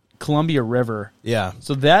Columbia River. Yeah.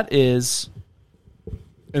 So that is,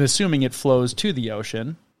 and assuming it flows to the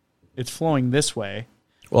ocean, it's flowing this way.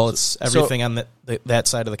 Well, it's everything on that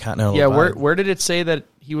side of the continental divide. Yeah, where did it say that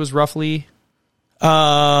he was roughly?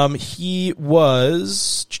 He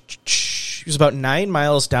was about 9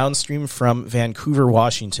 miles downstream from Vancouver,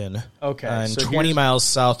 Washington. Okay. And 20 miles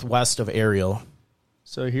southwest of Ariel.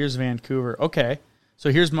 So here's Vancouver. Okay. So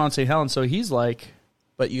here's Mount St. Helens. So he's like...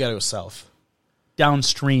 But you got to go south.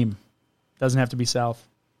 Downstream. Doesn't have to be south.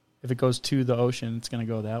 If it goes to the ocean, it's going to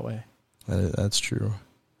go that way. That's true.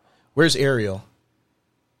 Where's Ariel?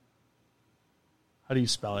 How do you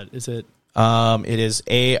spell it? Is it? It is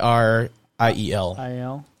Ariel.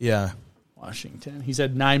 IL? Yeah. Washington. He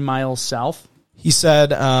said 9 miles south? He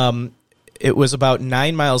said it was about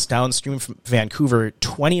 9 miles downstream from Vancouver,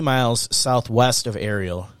 20 miles southwest of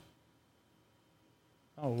Ariel.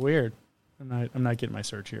 Oh, weird. I'm not getting my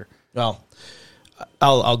search here. Well,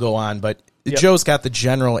 I'll go on, but Joe's got the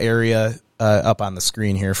general area up on the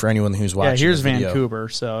screen here for anyone who's watching. Yeah, here's Vancouver.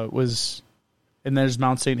 So it was, and there's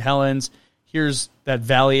Mount St. Helens. Here's that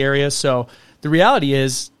valley area. So the reality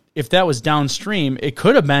is, if that was downstream, it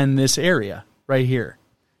could have been this area right here.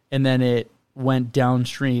 And then it went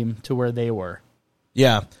downstream to where they were.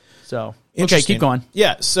 Yeah. So, okay, keep going.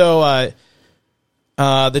 Yeah, so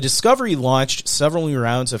The discovery launched several new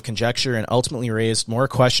rounds of conjecture and ultimately raised more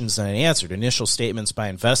questions than it answered. Initial statements by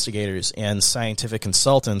investigators and scientific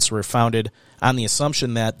consultants were founded on the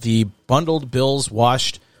assumption that the bundled bills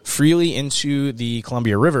washed freely into the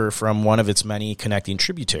Columbia River from one of its many connecting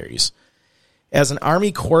tributaries. As an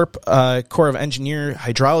Army Corps of Engineer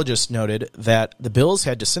hydrologist noted that the bills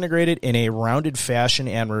had disintegrated in a rounded fashion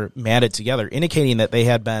and were matted together, indicating that they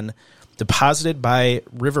had been deposited by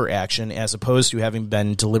river action as opposed to having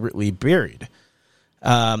been deliberately buried.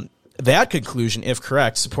 That conclusion, if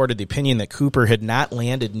correct, supported the opinion that Cooper had not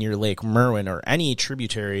landed near Lake Merwin or any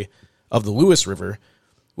tributary of the Lewis River,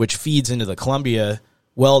 which feeds into the Columbia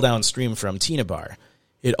well downstream from Tina-Bar.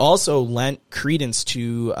 It also lent credence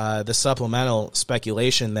to the supplemental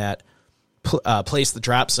speculation that placed the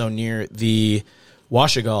drop zone near the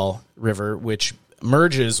Washagal River, which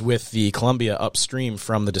merges with the Columbia upstream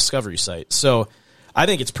from the discovery site. So I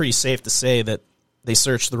think it's pretty safe to say that they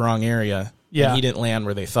searched the wrong area. Yeah. And he didn't land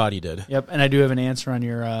where they thought he did. Yep, and I do have an answer on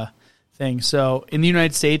your thing. So in the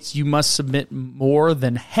United States, you must submit more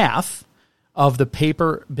than half of the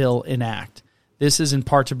paper bill in act. This is in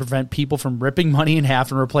part to prevent people from ripping money in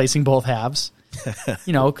half and replacing both halves.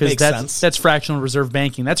 You know, because that's fractional reserve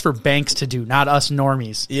banking. That's for banks to do, not us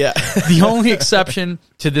normies. Yeah. The only exception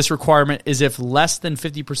to this requirement is if less than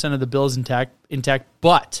 50% of the bill is intact,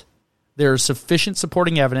 but there is sufficient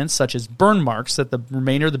supporting evidence, such as burn marks, that the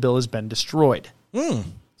remainder of the bill has been destroyed.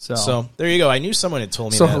 So there you go. I knew someone had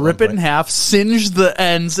told me that. So rip it in half, singe the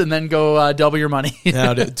ends, and then go double your money.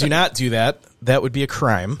 No, do not do that. That would be a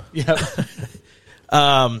crime. Yep.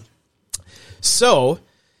 So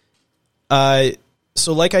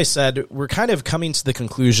like I said, we're kind of coming to the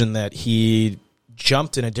conclusion that he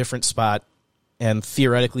jumped in a different spot and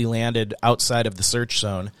theoretically landed outside of the search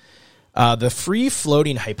zone. The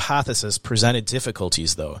free-floating hypothesis presented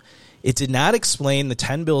difficulties, though. It did not explain the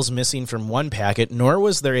 10 bills missing from one packet, nor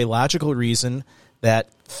was there a logical reason that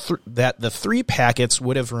the three packets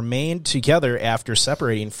would have remained together after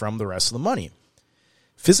separating from the rest of the money.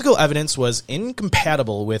 Physical evidence was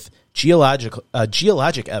incompatible with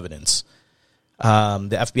geologic evidence.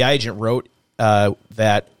 The FBI agent wrote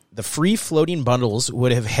that the free-floating bundles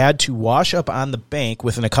would have had to wash up on the bank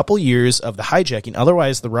within a couple years of the hijacking.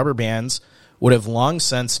 Otherwise, the rubber bands would have long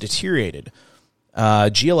since deteriorated.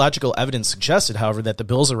 Geological evidence suggested, however, that the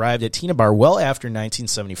bills arrived at Tina-Bar well after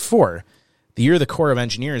 1974, the year the Corps of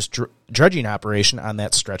Engineers dredging operation on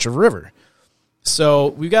that stretch of river. So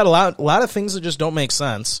we've got a lot of things that just don't make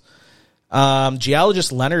sense.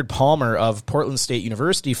 Geologist Leonard Palmer of Portland State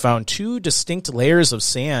University found two distinct layers of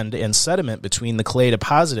sand and sediment between the clay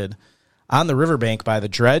deposited on the riverbank by the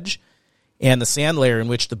dredge and the sand layer in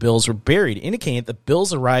which the bills were buried, indicating the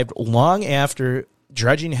bills arrived long after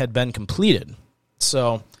dredging had been completed.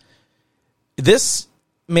 So this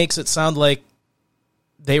makes it sound like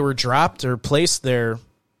they were dropped or placed there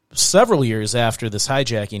several years after this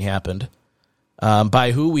hijacking happened.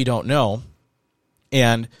 By who, we don't know.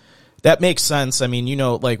 And that makes sense. I mean, you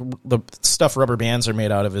know, like the stuff rubber bands are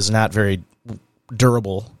made out of is not very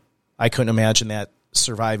durable. I couldn't imagine that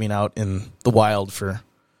surviving out in the wild for an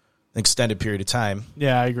extended period of time.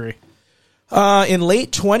 Yeah, I agree. In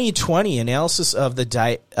late 2020, analysis of the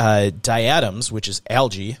diatoms, which is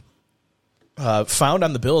algae, found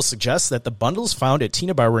on the bills suggests that the bundles found at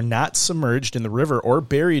Tina-Bar were not submerged in the river or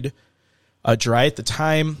buried dry at the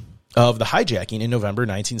time of the hijacking in November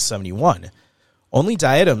 1971. Only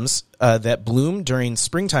diatoms that bloomed during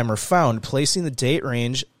springtime were found, placing the date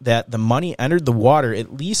range that the money entered the water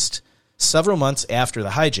at least several months after the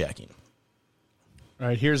hijacking. All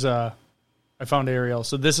right, I found Ariel.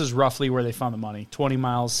 So this is roughly where they found the money, 20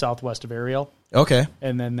 miles southwest of Ariel. Okay.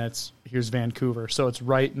 And then here's Vancouver. So it's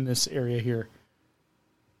right in this area here.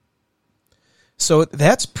 So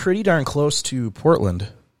that's pretty darn close to Portland.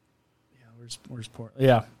 Where's Portland?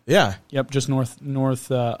 Yeah. Yeah. Yep, just northwest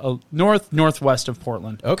of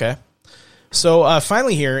Portland. Okay. So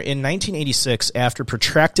finally here, in 1986, after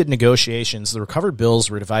protracted negotiations, the recovered bills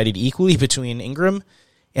were divided equally between Ingram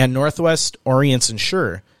and Northwest Orient's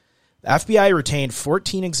insurer. The FBI retained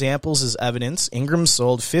 14 examples as evidence. Ingram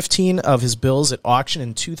sold 15 of his bills at auction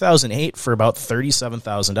in 2008 for about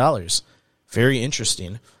 $37,000. Very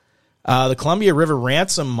interesting. The Columbia River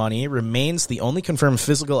ransom money remains the only confirmed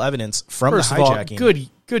physical evidence from First the hijacking. Of all,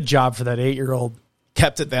 good job for that 8-year-old.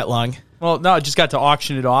 Kept it that long. Well, no, just got to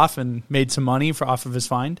auction it off and made some money off of his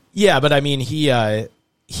find. Yeah, but I mean, he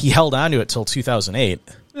held on to it till 2008.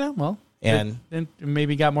 Yeah, well, and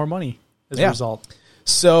maybe got more money as a result.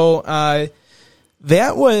 So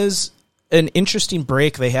that was an interesting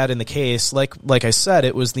break they had in the case. Like I said,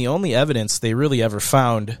 it was the only evidence they really ever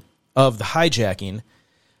found of the hijacking.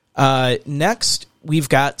 Next, we've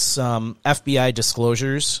got some FBI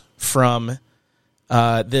disclosures from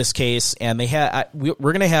this case, and we're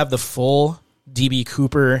going to have the full DB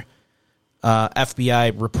Cooper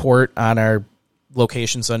FBI report on our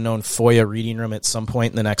Locations Unknown FOIA reading room at some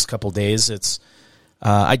point in the next couple days.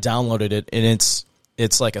 I downloaded it, and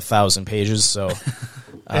it's like 1,000 pages. So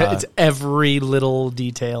it's every little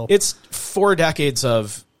detail. It's 4 decades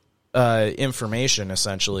of information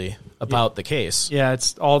essentially about the case. Yeah,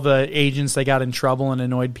 it's all the agents that got in trouble and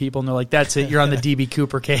annoyed people, and they're like, "That's it, you're on the DB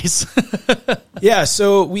Cooper case." Yeah,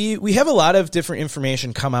 so we have a lot of different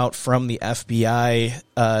information come out from the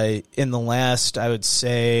FBI in the last, I would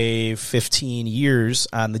say, 15 years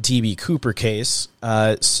on the DB Cooper case.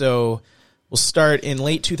 So we'll start in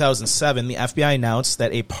late 2007. The FBI announced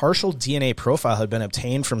that a partial DNA profile had been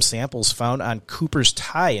obtained from samples found on Cooper's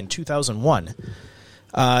tie in 2001.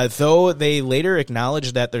 Though they later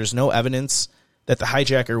acknowledged that there's no evidence that the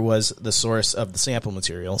hijacker was the source of the sample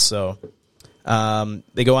material. So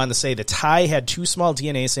they go on to say the tie had 2 small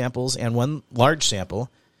DNA samples and 1 large sample,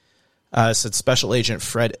 said Special Agent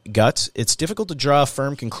Fred Gutt. It's difficult to draw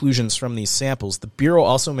firm conclusions from these samples. The Bureau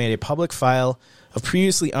also made a public file of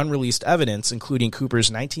previously unreleased evidence, including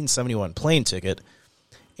Cooper's 1971 plane ticket,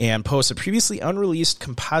 and posted previously unreleased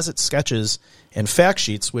composite sketches and fact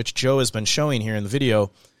sheets, which Joe has been showing here in the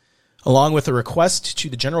video, along with a request to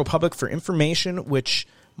the general public for information which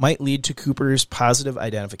might lead to Cooper's positive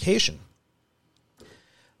identification.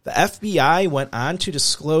 The FBI went on to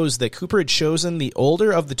disclose that Cooper had chosen the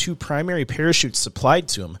older of the 2 primary parachutes supplied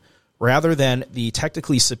to him, rather than the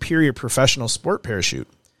technically superior professional sport parachute,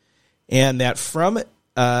 and that from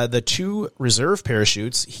the 2 reserve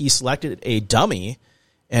parachutes, he selected a dummy,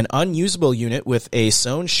 an unusable unit with a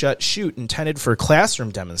sewn-shut chute intended for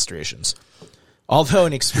classroom demonstrations. Although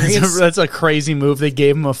an experienced... That's a crazy move. They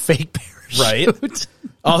gave him a fake parachute. Right.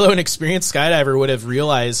 Although an experienced skydiver would have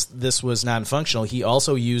realized this was non-functional, he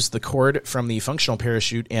also used the cord from the functional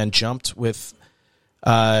parachute and jumped with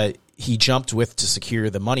to secure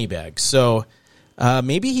the money bag. So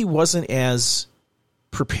maybe he wasn't as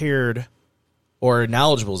prepared or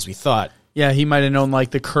knowledgeable as we thought. Yeah, he might have known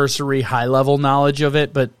like the cursory high-level knowledge of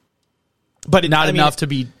it, but not enough to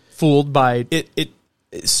be fooled by it.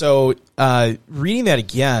 So reading that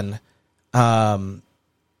again,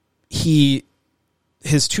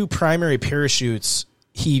 his 2 primary parachutes,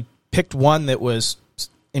 he picked one that was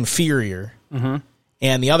inferior,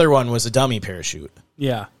 and the other one was a dummy parachute.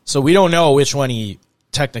 Yeah. So we don't know which one he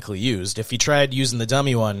technically used. If he tried using the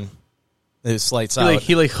dummy one, it lights out.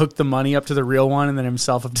 He hooked the money up to the real one and then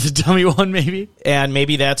himself up to the dummy one, maybe. And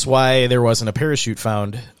maybe that's why there wasn't a parachute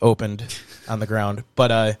found opened on the ground.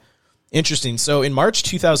 But interesting. So in March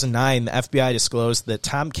 2009, the FBI disclosed that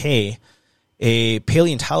Tom Kay, a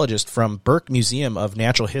paleontologist from Burke Museum of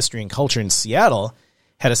Natural History and Culture in Seattle,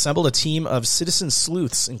 had assembled a team of citizen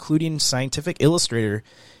sleuths, including scientific illustrator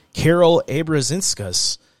Carol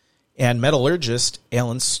Abrazinskas and metallurgist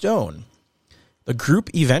Alan Stone. The group,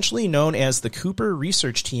 eventually known as the Cooper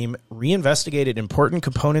Research Team, reinvestigated important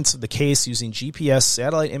components of the case using GPS,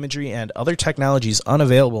 satellite imagery, and other technologies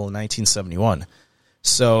unavailable in 1971.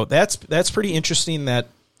 So that's pretty interesting that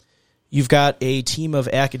you've got a team of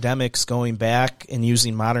academics going back and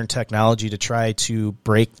using modern technology to try to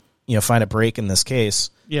find a break in this case.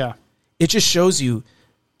 Yeah. It just shows you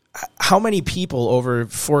how many people over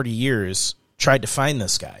 40 years tried to find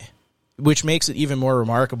this guy, which makes it even more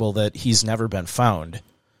remarkable that he's never been found.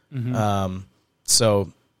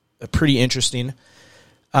 So pretty interesting.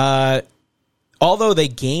 Although they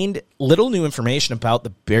gained little new information about the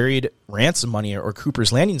buried ransom money or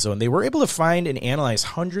Cooper's landing zone, they were able to find and analyze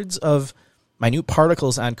hundreds of minute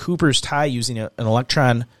particles on Cooper's tie using an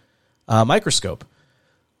electron microscope.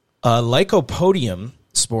 Lycopodium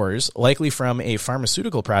spores, likely from a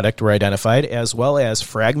pharmaceutical product, were identified, as well as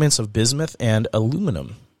fragments of bismuth and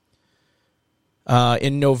aluminum.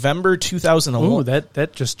 In November 2011... Ooh,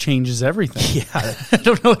 that just changes everything. Yeah. I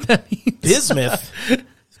don't know what that means. Bismuth.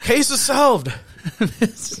 Case is solved.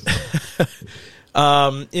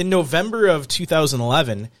 In November of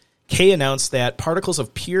 2011, Kay announced that particles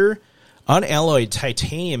of pure, unalloyed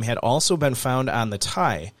titanium had also been found on the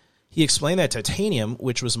tie. He explained that titanium,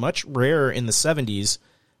 which was much rarer in the 70s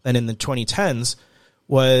than in the 2010s,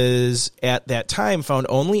 was at that time found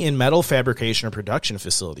only in metal fabrication or production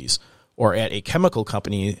facilities, or at a chemical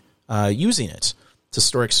company using it to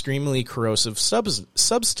store extremely corrosive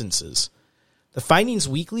substances. The findings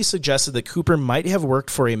weakly suggested that Cooper might have worked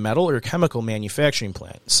for a metal or chemical manufacturing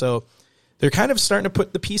plant. So they're kind of starting to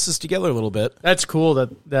put the pieces together a little bit. That's cool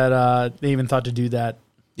that they even thought to do that.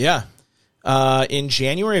 Yeah. In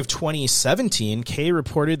January of 2017, Kay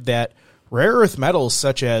reported that rare earth metals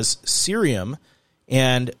such as cerium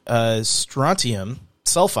and strontium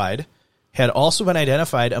sulfide had also been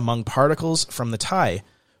identified among particles from the tie.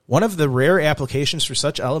 One of the rare applications for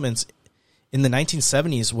such elements in the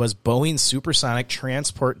 1970s was Boeing's supersonic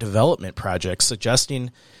transport development project,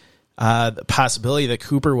 suggesting the possibility that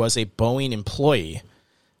Cooper was a Boeing employee.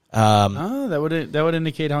 That would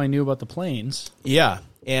indicate how he knew about the planes. Yeah,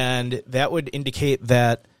 and that would indicate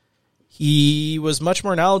that he was much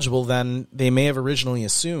more knowledgeable than they may have originally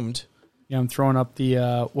assumed. Yeah, I'm throwing up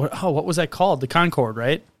the what was that called? The Concorde,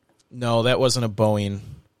 right? No, that wasn't a Boeing.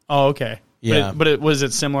 Oh, okay. Yeah, but was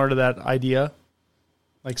it similar to that idea,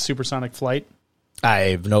 like supersonic flight? I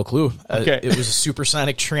have no clue. Okay. It was a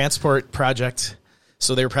supersonic transport project,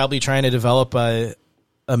 so they were probably trying to develop a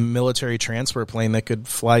military transport plane that could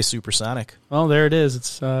fly supersonic. Well, there it is.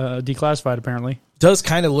 It's declassified, apparently. Does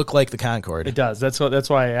kind of look like the Concorde. It does. That's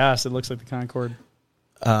why I asked. It looks like the Concorde.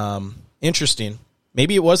 Interesting.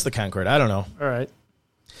 Maybe it was the Concorde. I don't know. All right.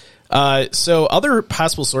 So other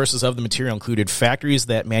possible sources of the material included factories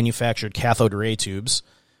that manufactured cathode ray tubes,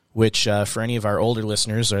 which for any of our older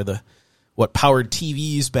listeners are what powered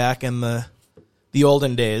TVs back in the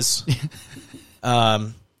olden days.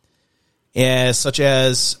 Such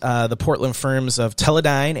as the Portland firms of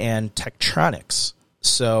Teledyne and Tektronix.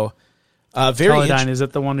 So, Teledyne, is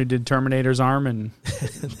it the one who did Terminator's arm? And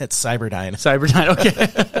that's Cyberdyne. Cyberdyne,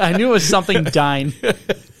 okay. I knew it was something Dyne. They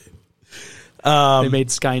made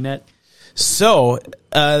Skynet. So,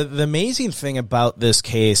 the amazing thing about this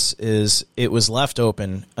case is it was left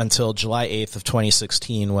open until July 8th of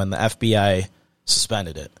 2016 when the FBI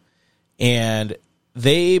suspended it. And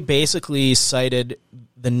they basically cited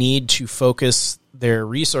the need to focus their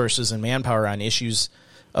resources and manpower on issues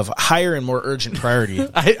of higher and more urgent priority.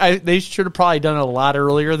 They should have probably done it a lot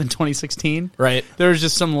earlier than 2016. Right. There was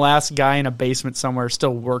just some last guy in a basement somewhere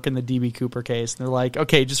still working the DB Cooper case. And they're like,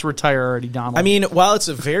 okay, just retire already, Donald. I mean, while it's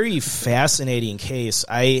a very fascinating case,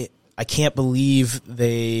 I can't believe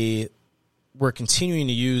they were continuing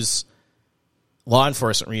to use law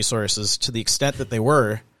enforcement resources to the extent that they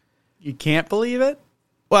were. You can't believe it?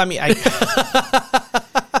 Well, I mean,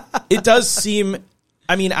 it does seem...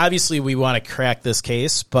 I mean, obviously we want to crack this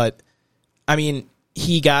case, but, I mean,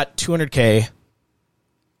 he got $200K.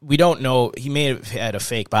 We don't know. He may have had a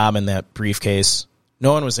fake bomb in that briefcase.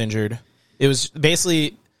 No one was injured. It was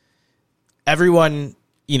basically everyone,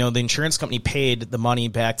 the insurance company paid the money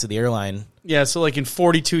back to the airline. Yeah, so like in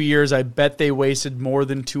 42 years, I bet they wasted more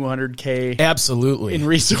than $200K. Absolutely. In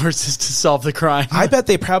resources to solve the crime. I bet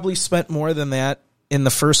they probably spent more than that in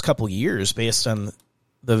the first couple years based on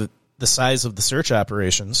the size of the search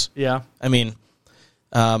operations. Yeah. I mean,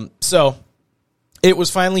 so it was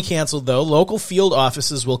finally canceled, though. Local field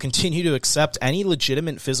offices will continue to accept any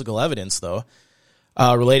legitimate physical evidence, though,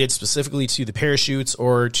 related specifically to the parachutes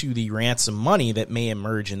or to the ransom money that may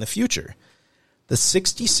emerge in the future. The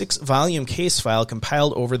 66-volume case file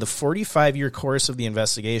compiled over the 45-year course of the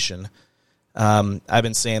investigation. I've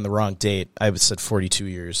been saying the wrong date. I said 42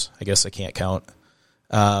 years. I guess I can't count.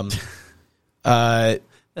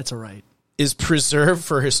 That's all right. Is preserved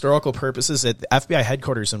for historical purposes at the FBI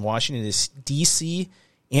headquarters in Washington, D.C.,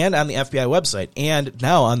 and on the FBI website, and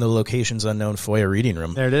now on the Locations Unknown FOIA reading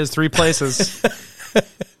room. There it is, 3 places.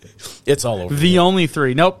 It's all over. The only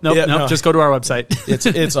 3. Nope. Yeah, no. Just go to our website.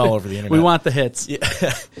 It's all over the internet. We want the hits.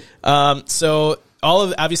 Yeah. So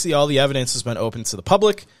obviously all the evidence has been open to the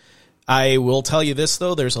public. I will tell you this,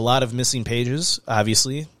 though. There's a lot of missing pages,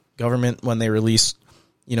 obviously. Government, when they release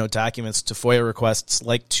documents to FOIA requests,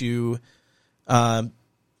 like to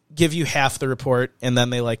give you half the report, and then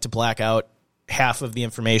they like to black out half of the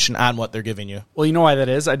information on what they're giving you. Well, you know why that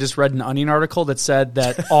is? I just read an Onion article that said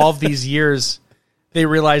that all of these years they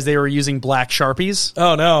realized they were using black Sharpies.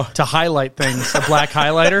 Oh, no. To highlight things, a black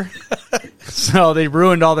highlighter. So they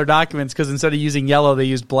ruined all their documents because instead of using yellow, they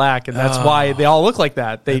used black, and that's why they all look like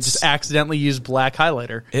that. They just accidentally used black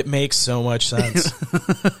highlighter. It makes so much sense.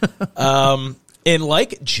 And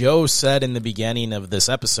like Joe said in the beginning of this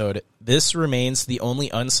episode, this remains the only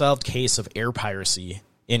unsolved case of air piracy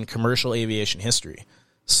in commercial aviation history.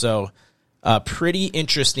 So, pretty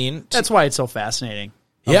interesting. That's why it's so fascinating.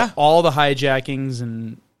 Yeah. Of all the hijackings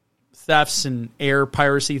and thefts and air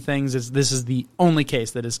piracy things, this is the only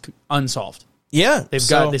case that is unsolved. Yeah. They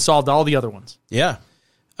solved all the other ones. Yeah.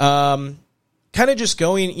 Kind of just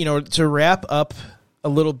going, to wrap up a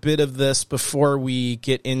little bit of this before we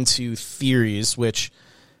get into theories, which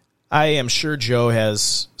I am sure Joe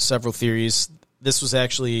has several theories. This was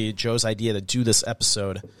actually Joe's idea to do this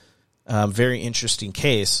episode. Very interesting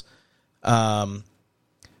case.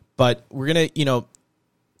 But we're going to, a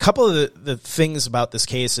couple of the things about this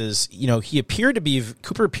case is, Cooper appeared to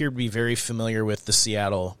be very familiar with the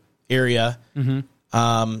Seattle area.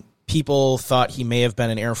 Mm-hmm. People thought he may have been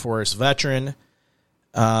an Air Force veteran,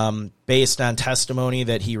 based on testimony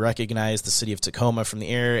that he recognized the city of Tacoma from the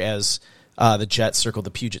air as the jet circled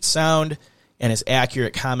the Puget Sound, and his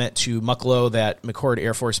accurate comment to Mucklow that McChord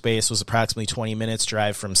Air Force Base was approximately 20 minutes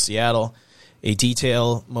drive from Seattle, a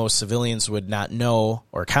detail most civilians would not know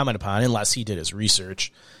or comment upon unless he did his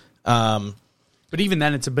research. But even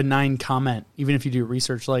then, it's a benign comment. Even if you do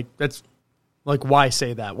research, that's why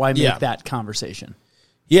say that? Why make that conversation?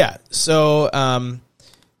 Yeah. So,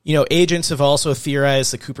 agents have also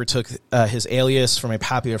theorized that Cooper took his alias from a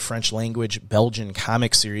popular French-language Belgian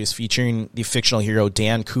comic series featuring the fictional hero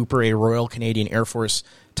Dan Cooper, a Royal Canadian Air Force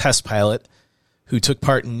test pilot who took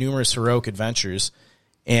part in numerous heroic adventures.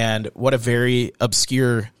 And what a very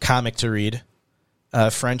obscure comic to read.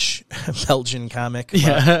 French-Belgian comic.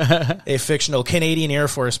 A fictional Canadian Air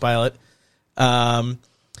Force pilot. One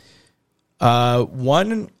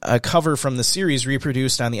cover from the series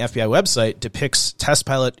reproduced on the FBI website depicts test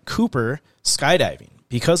pilot Cooper skydiving.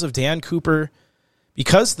 Because the Dan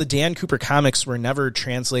Cooper comics were never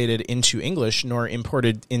translated into English nor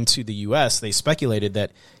imported into the U.S., they speculated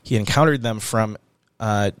that he encountered them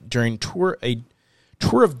during a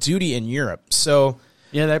tour of duty in Europe. So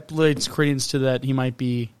yeah, that leads credence to that he might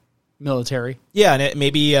be military. Yeah, and it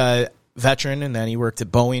maybe veteran, and then he worked at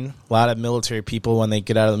Boeing. A lot of military people, when they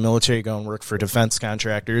get out of the military, go and work for defense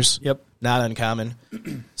contractors. Yep. Not uncommon.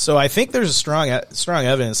 So I think there's a strong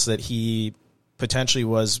evidence that he potentially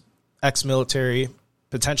was ex-military,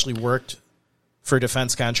 potentially worked for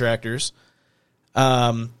defense contractors.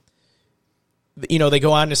 They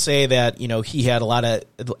go on to say that, he had a lot of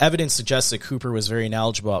evidence suggests that Cooper was very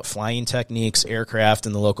knowledgeable about flying techniques, aircraft,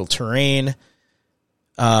 and the local terrain.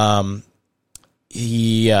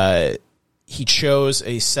 He chose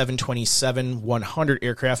a 727-100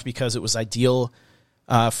 aircraft because it was ideal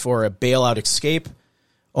for a bailout escape,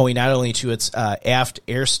 owing not only to its aft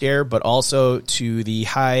air stair, but also to the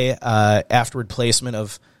high aftward placement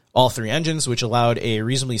of all three engines, which allowed a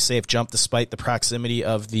reasonably safe jump despite the proximity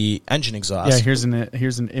of the engine exhaust. Yeah,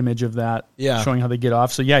 here's an image of that showing how they get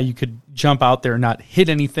off. So, you could jump out there and not hit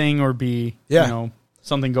anything or be,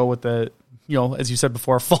 something go with the, as you said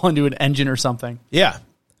before, fall into an engine or something. Yeah.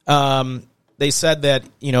 They said that,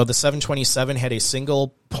 the 727 had a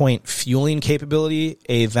single-point fueling capability,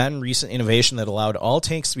 a then recent innovation that allowed all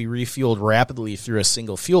tanks to be refueled rapidly through a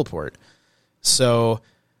single fuel port. So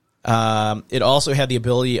it also had the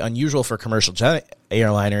ability, unusual for a commercial jet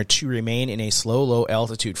airliner, to remain in a slow,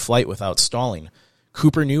 low-altitude flight without stalling.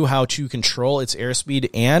 Cooper knew how to control its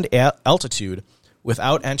airspeed and altitude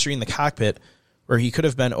without entering the cockpit, where he could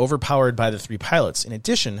have been overpowered by the three pilots. In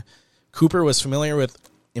addition, Cooper was familiar with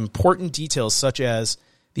important details such as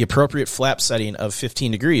the appropriate flap setting of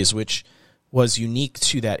 15 degrees, which was unique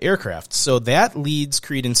to that aircraft. So that leads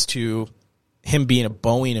credence to him being a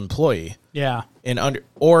Boeing employee. Yeah.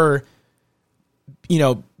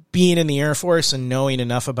 Being in the Air Force and knowing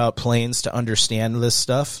enough about planes to understand this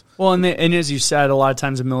stuff. Well, and as you said, a lot of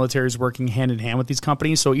times the military is working hand in hand with these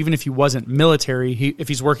companies. So even if he wasn't military, if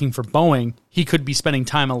he's working for Boeing, he could be spending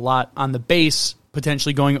time a lot on the base,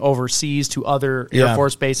 potentially going overseas to other Air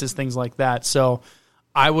Force bases, things like that. So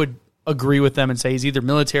I would agree with them and say he's either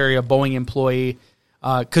military or Boeing employee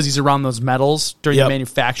because he's around those metals during the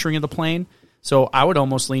manufacturing of the plane. So I would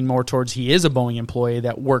almost lean more towards he is a Boeing employee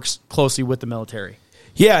that works closely with the military.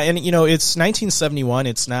 Yeah, and it's 1971,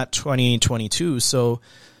 it's not 2022, so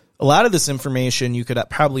a lot of this information you could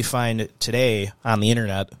probably find today on the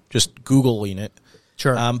internet, just Googling it.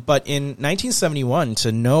 Sure. But in 1971,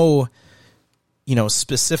 to know,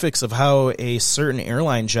 specifics of how a certain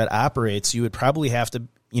airline jet operates, you would probably have to,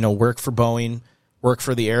 work for Boeing, work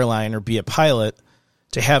for the airline, or be a pilot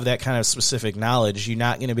to have that kind of specific knowledge. You're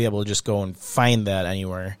not going to be able to just go and find that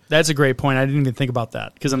anywhere. That's a great point. I didn't even think about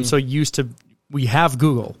that because I'm so used to. We have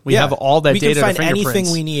Google. We have all that data. We can find anything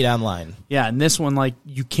we need online. Yeah, and this one,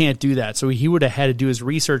 you can't do that. So he would have had to do his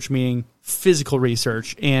research, meaning physical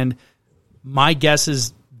research. And my guess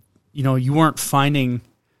is, you weren't finding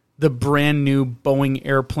the brand new Boeing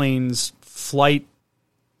airplanes flight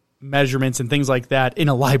measurements and things like that in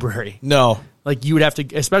a library. No. You would have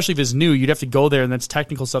to, especially if it's new, you'd have to go there, and that's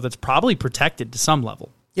technical stuff that's probably protected to some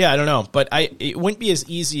level. Yeah, I don't know. But it wouldn't be as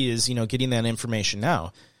easy as, getting that information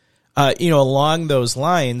now. Along those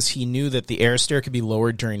lines, he knew that the air stair could be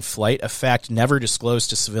lowered during flight, a fact never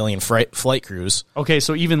disclosed to civilian flight crews. Okay,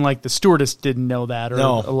 so even the stewardess didn't know that, or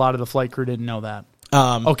a lot of the flight crew didn't know that.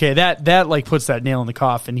 Okay, that puts that nail in the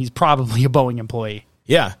coffin. He's probably a Boeing employee.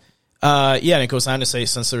 Yeah. And it goes on to say,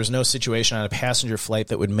 since there was no situation on a passenger flight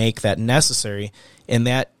that would make that necessary, and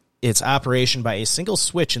that its operation by a single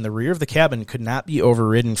switch in the rear of the cabin could not be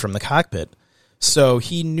overridden from the cockpit. So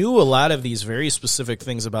he knew a lot of these very specific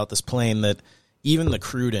things about this plane that even the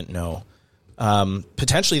crew didn't know.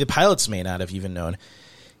 Potentially the pilots may not have even known.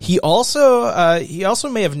 He also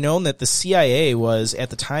may have known that the CIA was at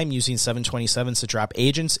the time using 727s to drop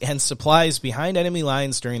agents and supplies behind enemy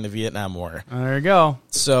lines during the Vietnam War. There you go.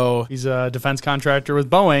 So he's a defense contractor with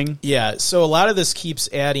Boeing. Yeah, so a lot of this keeps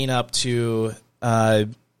adding up to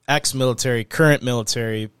ex-military, current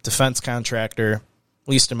military, defense contractor, at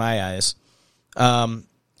least in my eyes.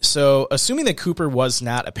 So assuming that Cooper was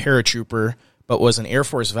not a paratrooper, but was an Air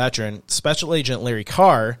Force veteran, Special Agent Larry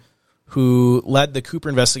Carr, who led the Cooper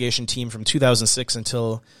investigation team from 2006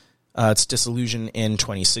 until its dissolution in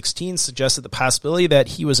 2016, suggested the possibility that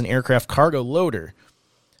he was an aircraft cargo loader.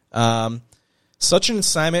 Such an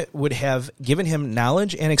assignment would have given him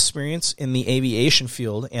knowledge and experience in the aviation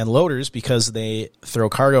field and loaders because they throw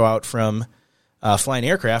cargo out from flying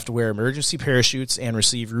aircraft, wear emergency parachutes, and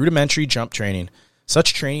receive rudimentary jump training.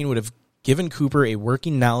 Such training would have given Cooper a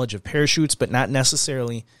working knowledge of parachutes, but not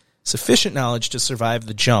necessarily sufficient knowledge to survive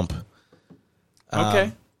the jump.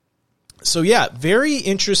 Okay. So yeah, very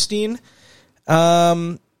interesting.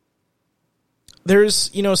 There's,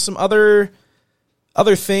 some other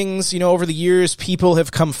things, over the years, people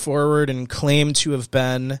have come forward and claimed to have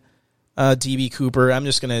been D.B. Cooper. I'm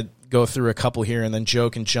just going to go through a couple here, and then Joe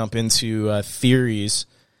can jump into theories.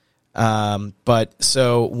 But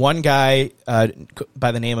so one guy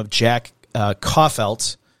by the name of Jack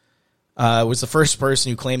Kaufelt was the first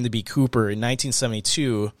person who claimed to be Cooper in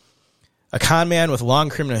 1972. A con man with long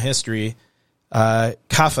criminal history,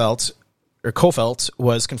 Kaufelt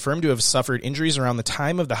was confirmed to have suffered injuries around the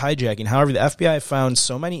time of the hijacking. However, the FBI found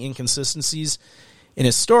so many inconsistencies in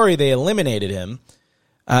his story, they eliminated him.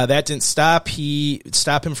 That didn't stop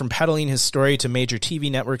him from peddling his story to major TV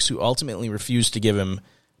networks who ultimately refused to give him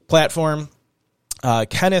platform.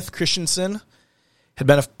 Kenneth Christensen had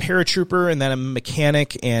been a paratrooper and then a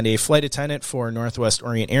mechanic and a flight attendant for Northwest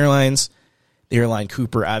Orient Airlines, the airline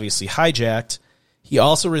Cooper obviously hijacked. He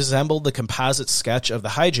also resembled the composite sketch of the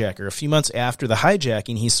hijacker. A few months after the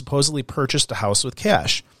hijacking, he supposedly purchased a house with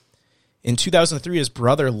cash. In 2003, his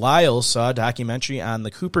brother Lyle saw a documentary on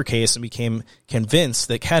the Cooper case and became convinced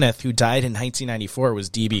that Kenneth, who died in 1994, was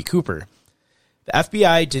D.B. Cooper. The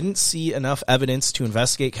FBI didn't see enough evidence to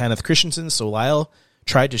investigate Kenneth Christensen, so Lyle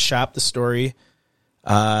tried to shop the story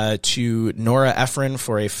to Nora Ephron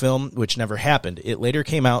for a film, which never happened. It later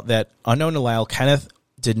came out that, unknown to Lyle, Kenneth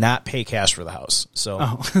did not pay cash for the house. So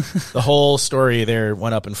the whole story there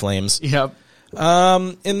went up in flames. Yep.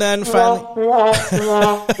 And then finally,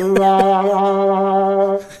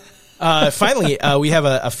 we have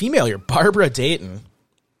a female here, Barbara Dayton.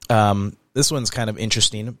 This one's kind of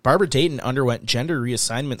interesting. Barbara Dayton underwent gender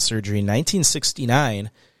reassignment surgery in 1969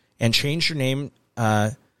 and changed her name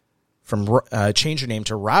to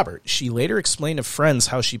Robert. She later explained to friends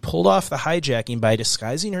how she pulled off the hijacking by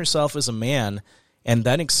disguising herself as a man and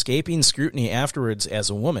then escaping scrutiny afterwards as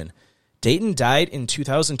a woman. Dayton died in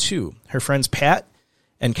 2002. Her friends Pat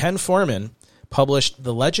and Ken Foreman published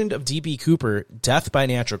The Legend of D.B. Cooper, Death by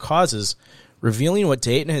Natural Causes, revealing what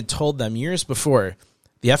Dayton had told them years before.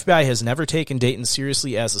 The FBI has never taken Dayton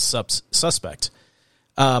seriously as a suspect.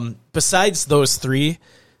 Besides those three,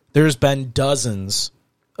 there's been dozens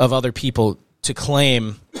of other people to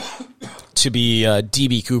claim to be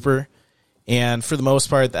D.B. Cooper. And for the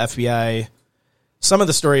most part, the FBI, some of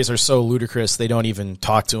the stories are so ludicrous they don't even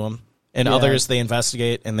talk to him. And others they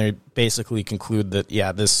investigate and they basically conclude that,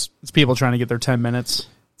 it's people trying to get their 10 minutes.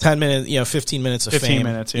 10 minutes, 15 minutes of 15 fame.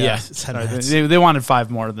 15 minutes, yeah. 10 minutes. They wanted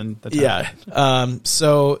 5 more than the 10. Yeah.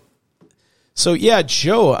 So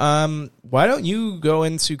Joe, why don't you go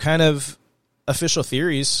into kind of official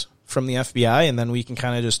theories from the FBI, and then we can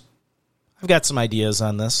kind of I've got some ideas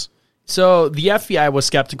on this. So the FBI was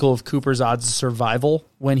skeptical of Cooper's odds of survival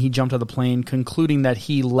when he jumped out of the plane, concluding that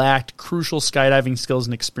he lacked crucial skydiving skills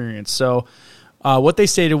and experience. So what they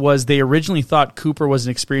stated was they originally thought Cooper was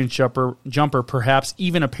an experienced jumper, perhaps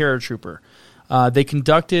even a paratrooper. They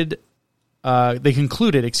concluded,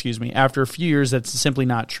 after a few years, that's simply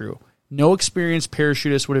not true. No experienced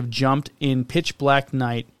parachutist would have jumped in pitch black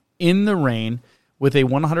night in the rain with a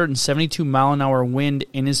 172-mile-an-hour wind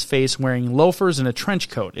in his face, wearing loafers and a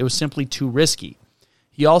trench coat. It was simply too risky.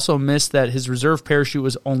 He also missed that his reserve parachute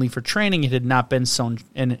was only for training. It had not been sewn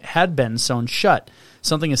and had been sewn shut,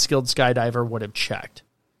 something a skilled skydiver would have checked.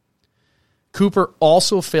 Cooper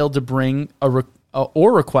also failed to bring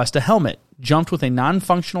or request a helmet, jumped with a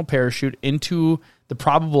non-functional parachute into the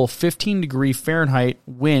probable 15-degree Fahrenheit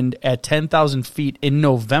wind at 10,000 feet in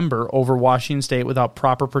November over Washington State without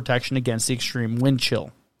proper protection against the extreme wind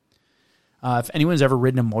chill. If anyone's ever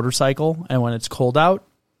ridden a motorcycle and when it's cold out,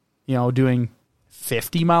 doing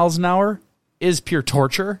 50 miles an hour is pure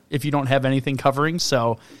torture if you don't have anything covering.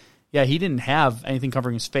 So, yeah, he didn't have anything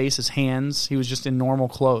covering his face, his hands. He was just in normal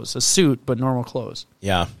clothes, a suit, but normal clothes.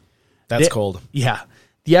 Yeah, that's cold. Yeah.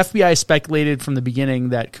 The FBI speculated from the beginning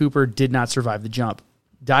that Cooper did not survive the jump.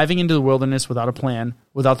 Diving into the wilderness without a plan,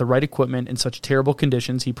 without the right equipment, in such terrible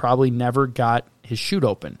conditions, he probably never got his chute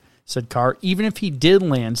open, said Carr. Even if he did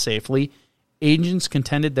land safely, agents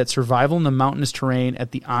contended that survival in the mountainous terrain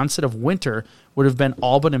at the onset of winter would have been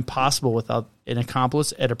all but impossible without an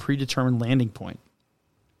accomplice at a predetermined landing point.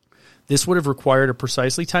 This would have required a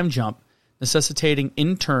precisely timed jump, necessitating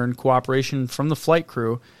in turn cooperation from the flight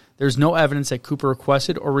crew. There's no evidence that Cooper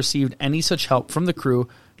requested or received any such help from the crew,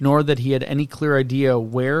 nor that he had any clear idea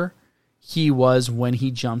where he was when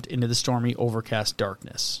he jumped into the stormy, overcast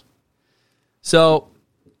darkness. So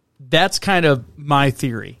that's kind of my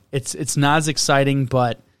theory. It's not as exciting,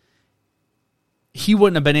 but he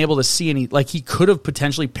wouldn't have been able to see any. Like, he could have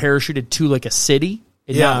potentially parachuted to like a city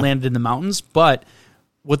and not landed in the mountains. But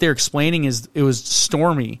what they're explaining is it was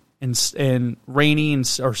stormy and rainy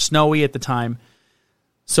or snowy at the time,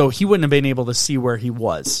 so he wouldn't have been able to see where he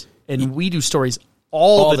was. And we do stories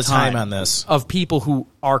all the time on this of people who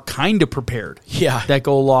are kind of prepared, yeah, that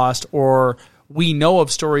go lost, or we know of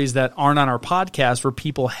stories that aren't on our podcast where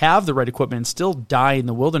people have the right equipment and still die in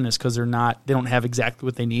the wilderness because they don't have exactly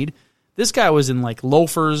what they need. This guy was in like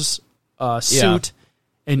loafers, suit,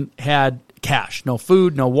 and had cash, no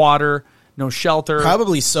food, no water, no shelter,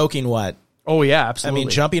 probably soaking wet. Oh yeah, absolutely. I mean,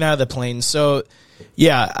 jumping out of the plane. So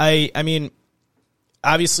yeah, I mean,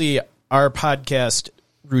 obviously our podcast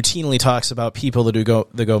routinely talks about people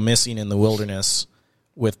that go missing in the wilderness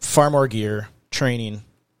with far more gear, training,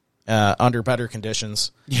 under better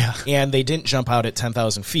conditions. Yeah. And they didn't jump out at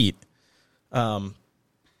 10,000 feet. I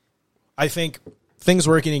think things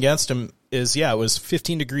working against him is, it was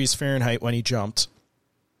 15 degrees Fahrenheit when he jumped.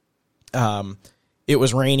 It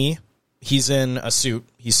was rainy. He's in a suit.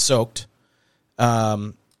 He's soaked.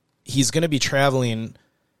 He's going to be traveling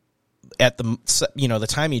at the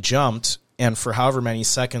time he jumped, and for however many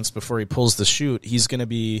seconds before he pulls the chute, he's going to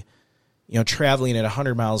be, traveling at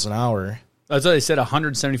 100 miles an hour. That's what they said,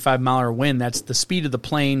 175-mile-an-hour wind. That's the speed of the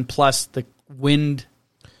plane plus the wind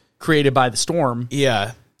created by the storm.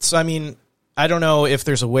 Yeah. So, I mean, I don't know if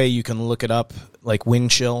there's a way you can look it up, like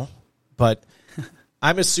wind chill, but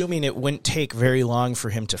I'm assuming it wouldn't take very long for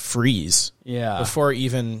him to freeze before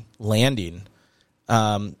even landing.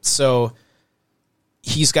 So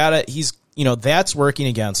that's working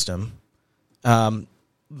against him.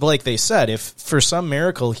 Like they said, if for some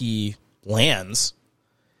miracle he lands,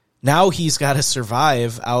 now he's got to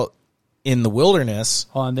survive out in the wilderness.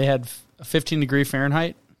 Oh, and they had a 15-degree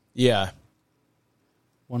Fahrenheit? Yeah.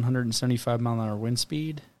 175-mile-an-hour wind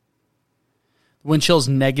speed. The wind chill is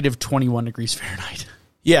negative 21 degrees Fahrenheit.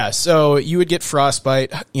 Yeah, so you would get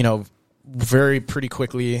frostbite, pretty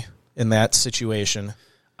quickly in that situation.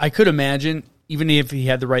 I could imagine, even if he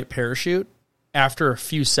had the right parachute, after a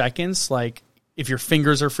few seconds, like if your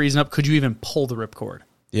fingers are freezing up, could you even pull the ripcord?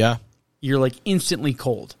 Yeah. You're like instantly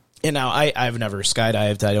cold. And now I've never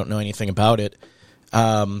skydived. I don't know anything about it.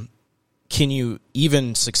 Can you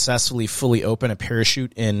even successfully fully open a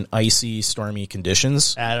parachute in icy, stormy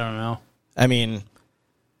conditions? I don't know. I mean,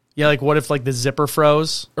 yeah, like what if like the zipper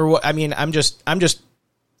froze? Or what? I mean, I'm just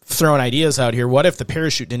throwing ideas out here. What if the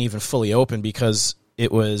parachute didn't even fully open because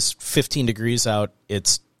it was 15 degrees out?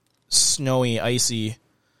 It's snowy, icy.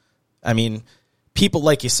 I mean, people,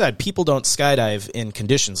 like you said, people don't skydive in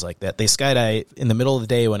conditions like that. They skydive in the middle of the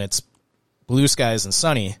day when it's blue skies and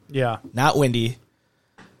sunny. Yeah. Not windy.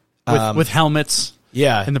 With helmets.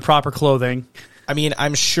 Yeah. And the proper clothing. I mean,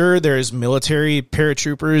 I'm sure there's military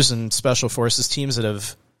paratroopers and special forces teams that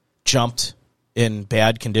have jumped in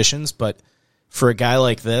bad conditions, but for a guy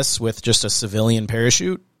like this with just a civilian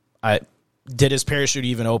parachute, did his parachute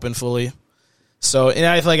even open fully? So,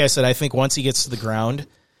 and like I said, I think once he gets to the ground,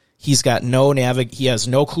 he's got he has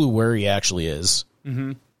no clue where he actually is.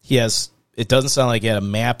 Mm-hmm. It doesn't sound like he had a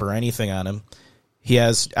map or anything on him.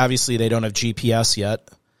 Obviously they don't have GPS yet.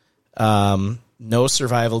 No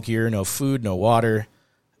survival gear, no food, no water.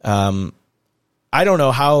 I don't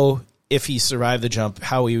know if he survived the jump,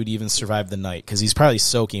 how he would even survive the night, because he's probably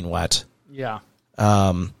soaking wet. Yeah.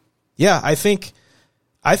 I think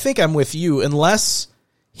I'm with you, unless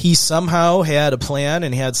he somehow had a plan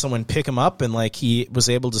and had someone pick him up and like he was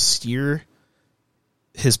able to steer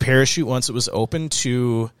his parachute once it was open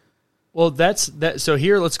to Well, that's that. So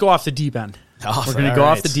here, let's go off the deep end. We're going to go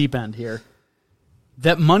off the deep end here.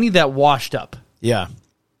 That money that washed up. Yeah.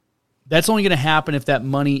 That's only going to happen if that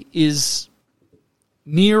money is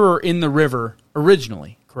near or in the river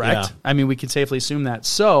originally, correct? Yeah. I mean, we can safely assume that.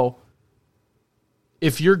 So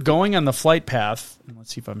if you're going on the flight path, and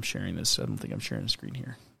let's see if I'm sharing this. I don't think I'm sharing the screen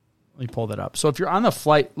here. Let me pull that up. So if you're on the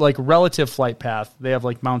flight, like relative flight path, they have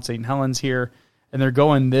like Mount St. Helens here, and they're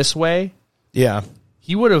going this way. Yeah.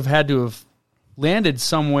 He would have had to have landed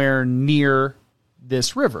somewhere near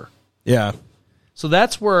this river. Yeah. So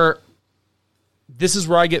that's where, this is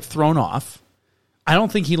where I get thrown off. I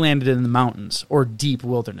don't think he landed in the mountains or deep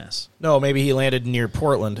wilderness. No, maybe he landed near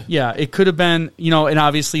Portland. Yeah, it could have been, and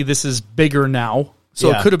obviously this is bigger now. So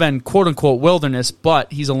Yeah. it could have been quote unquote wilderness,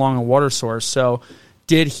 but he's along a water source. So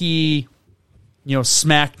did he,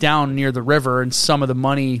 smack down near the river and some of the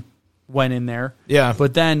money went in there? Yeah.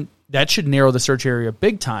 But then that should narrow the search area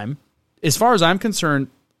big time. As far as I'm concerned,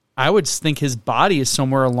 I would think his body is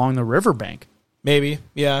somewhere along the riverbank. Maybe,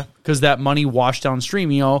 yeah. Because that money washed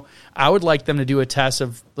downstream. I would like them to do a test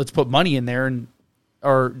of, let's put money in there,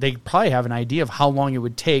 or they probably have an idea of how long it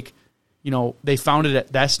would take. They found it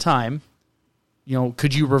at this time.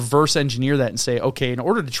 Could you reverse engineer that and say, okay, in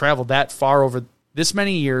order to travel that far over this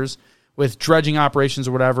many years with dredging operations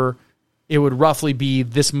or whatever, it would roughly be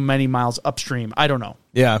this many miles upstream. I don't know.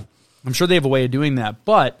 Yeah. I'm sure they have a way of doing that,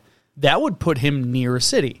 but that would put him near a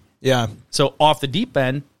city. Yeah. So off the deep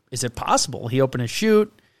end, is it possible he opened a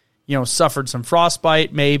chute, suffered some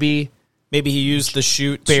frostbite, maybe he used the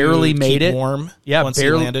chute barely to made keep it warm. Yeah, once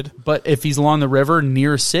barely he landed. But if he's along the river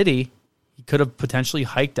near a city, he could have potentially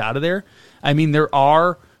hiked out of there. I mean, there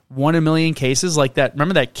are 1 in a million cases like that.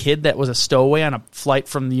 Remember that kid that was a stowaway on a flight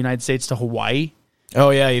from the United States to Hawaii? Oh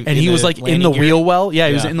yeah, And he was like in the wheel well. Yeah,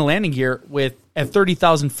 he was Yeah. in the landing gear at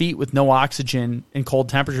 30,000 feet with no oxygen and cold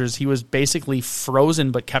temperatures. He was basically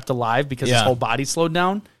frozen but kept alive because his Yeah. whole body slowed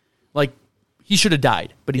down. Like, he should have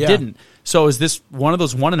died, but he Yeah. didn't. So is this one of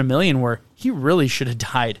those 1 in a million where he really should have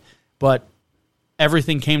died, but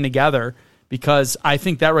everything came together? Because I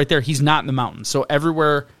think that right there, he's not in the mountains. So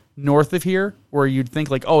everywhere north of here where you'd think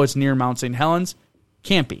like, oh, it's near Mount St. Helens,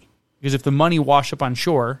 can't be. Because if the money washed up on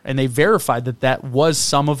shore and they verified that was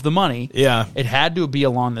some of the money, Yeah. it had to be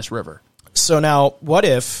along this river. So now, what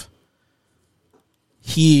if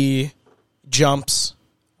he jumps,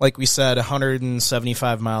 like we said,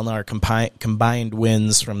 175-mile-an-hour combined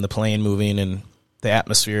winds from the plane moving in the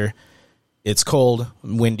atmosphere. It's cold,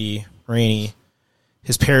 windy, rainy.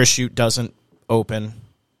 His parachute doesn't open,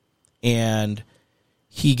 and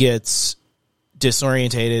he gets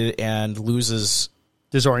disorientated and loses...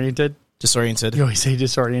 Disoriented? Disoriented. You always say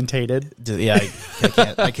disorientated. Yeah,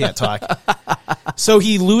 I can't talk. So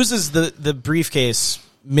he loses the briefcase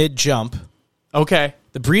mid-jump. Okay.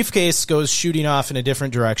 The briefcase goes shooting off in a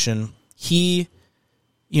different direction. He,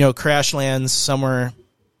 crash lands somewhere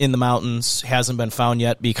in the mountains, hasn't been found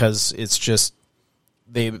yet because it's just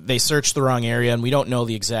they searched the wrong area, and we don't know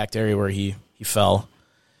the exact area where he fell.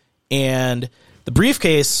 And the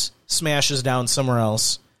briefcase smashes down somewhere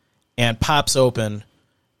else and pops open,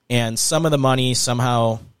 and some of the money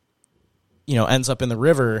somehow, ends up in the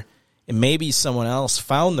river, and maybe someone else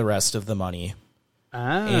found the rest of the money.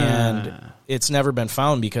 And it's never been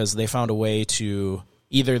found because they found a way to,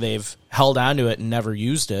 either they've held onto it and never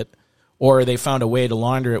used it, or they found a way to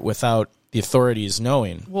launder it without the authorities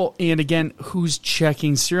knowing. Well, and again, who's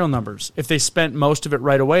checking serial numbers? If they spent most of it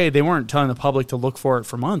right away, they weren't telling the public to look for it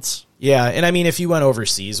for months. Yeah, and I mean, if you went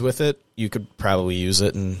overseas with it, you could probably use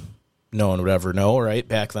it and no one would ever know, right,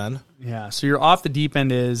 back then? Yeah, so you're off the deep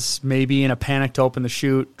end is maybe in a panic to open the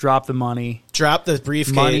chute, drop the money. Drop the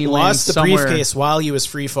briefcase, Money lost the somewhere. briefcase while he was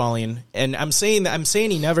free falling. And I'm saying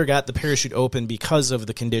he never got the parachute open because of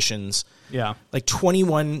the conditions. Yeah. Like 20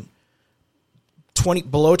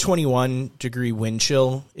 below 21 degree wind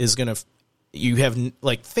chill is going to, you have,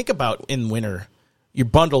 like, think about in winter, you're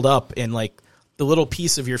bundled up and like the little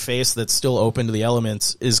piece of your face that's still open to the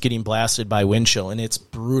elements is getting blasted by wind chill, and it's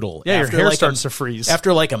brutal. Yeah, after your hair like starts to freeze.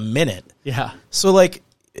 after like a minute. Yeah. So like,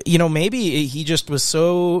 maybe he just was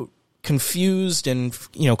so confused and,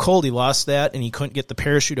 cold. He lost that and he couldn't get the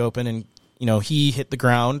parachute open, and, he hit the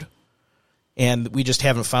ground, and we just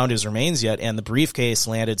haven't found his remains yet. And the briefcase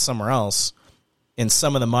landed somewhere else, and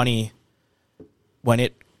some of the money, when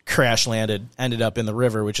it crash landed, ended up in the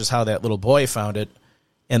river, which is how that little boy found it.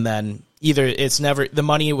 And then either the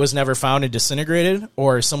money was never found and disintegrated,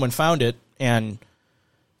 or someone found it and,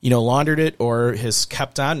 laundered it, or has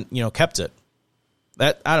kept it.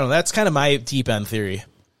 That, I don't know. That's kind of my deep end theory.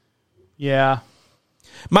 Yeah.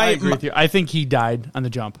 I agree with you. I think he died on the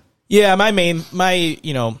jump. Yeah, my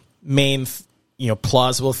main,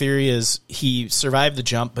 plausible theory is he survived the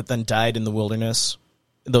jump, but then died in the wilderness.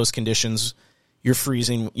 Those conditions, you're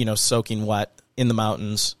freezing, soaking wet in the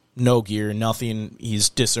mountains, no gear, nothing.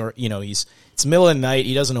 It's middle of the night.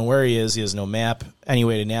 He doesn't know where he is. He has no map, any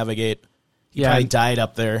way to navigate. He probably died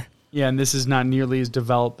up there. Yeah, and this is not nearly as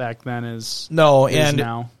developed back then as now.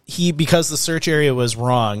 Because the search area was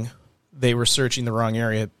wrong, they were searching the wrong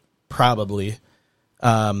area, probably.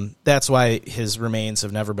 That's why his remains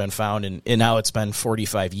have never been found, and now it's been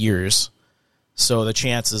 45 years. So the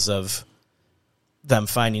chances of them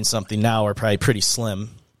finding something now are probably pretty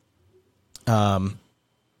slim.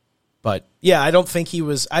 But yeah, I don't think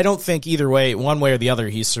either way, one way or the other,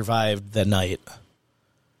 he survived the night.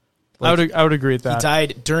 I would agree with that. He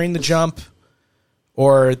died during the jump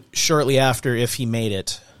or shortly after if he made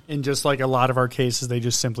it. In just like a lot of our cases, they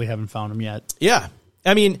just simply haven't found him yet. Yeah.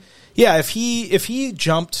 I mean, yeah, if he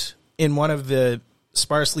jumped in one of the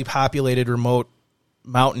sparsely populated remote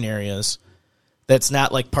mountain areas that's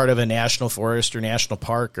not like part of a national forest or national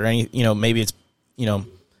park or any, maybe it's,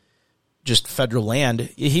 just federal land,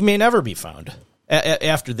 he may never be found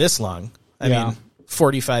after this long. I mean,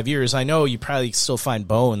 45 years. I know you probably still find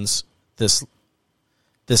bones this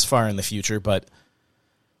far in the future, but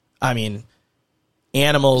I mean,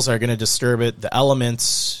 animals are going to disturb it. The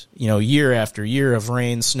elements, year after year of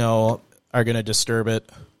rain, snow are going to disturb it.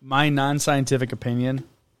 My non-scientific opinion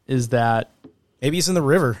is that maybe he's in the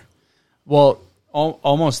river. Well,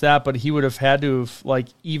 almost that, but he would have had to have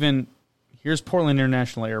here's Portland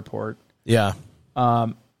International Airport. Yeah.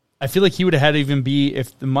 I feel like he would have had to even be,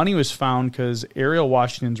 if the money was found, because Ariel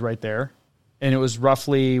Washington's right there, and it was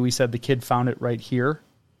roughly, we said the kid found it right here.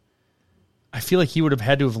 I feel like he would have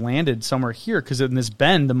had to have landed somewhere here, because in this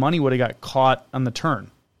bend, the money would have got caught on the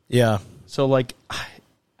turn. Yeah. So,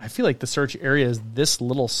 I feel like the search area is this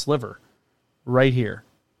little sliver right here.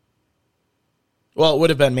 Well, it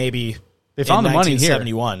would have been maybe they found the money here.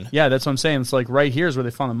 1971. Yeah, that's what I'm saying. It's like right here is where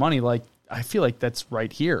they found the money. I feel like that's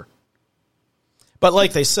right here. But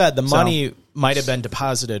like they said, the money might have been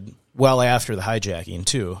deposited well after the hijacking,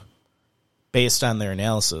 too, based on their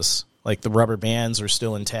analysis. Like the rubber bands were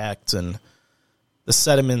still intact, and the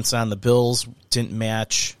sediments on the bills didn't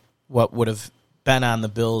match what would have been on the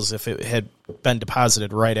bills if it had been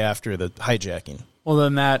deposited right after the hijacking. Well,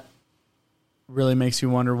 then that really makes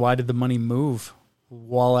you wonder, why did the money move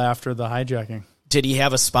well after the hijacking? Did he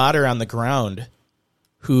have a spotter on the ground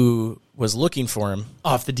who was looking for him?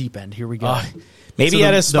 Off the deep end. Here we go. Maybe he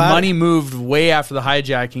had a spotter. The money moved way after the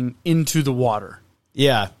hijacking into the water.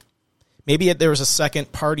 Yeah. Maybe there was a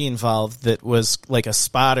second party involved that was like a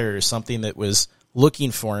spotter or something that was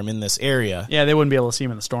looking for him in this area. Yeah, they wouldn't be able to see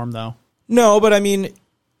him in the storm, though. No, but I mean,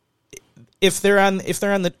 if they're on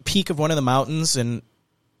the peak of one of the mountains and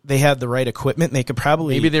they had the right equipment, they could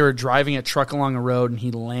probably... Maybe they were driving a truck along a road and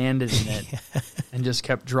he landed in it and just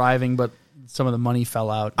kept driving, but some of the money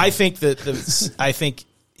fell out. I think I think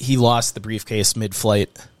he lost the briefcase mid-flight,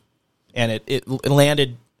 and it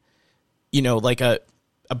landed, like a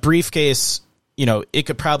briefcase. It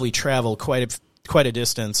could probably travel quite a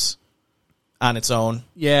distance on its own.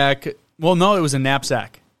 Yeah. Well, no, it was a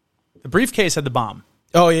knapsack. The briefcase had the bomb.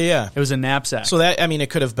 Oh yeah. It was a knapsack. So that, it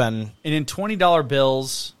could have been. And in $20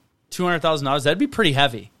 bills, $200,000, that'd be pretty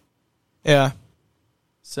heavy. Yeah.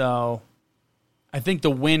 So, I think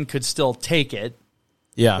the wind could still take it.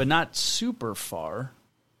 Yeah. But not super far.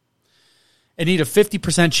 It need a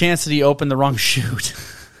 50% chance that he opened the wrong chute.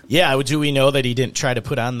 Yeah. Do we know that he didn't try to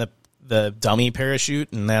put on the dummy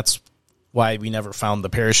parachute, and that's why we never found the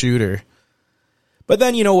parachute? But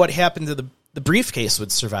then what happened to the briefcase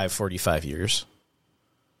would survive 45 years.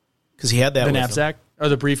 Because he had that the with knapsack? him. Or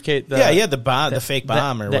the briefcase? He had the fake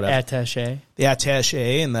bomb or whatever. The attaché. The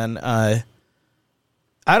attaché, and then, I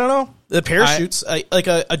don't know. The parachutes, like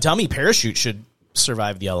a dummy parachute should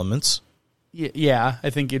survive the elements. Yeah, I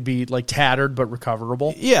think it'd be tattered but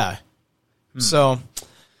recoverable. Yeah. So...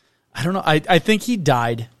 I don't know. I think he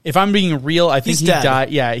died. If I'm being real, I think he died.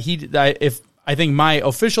 Yeah, I think my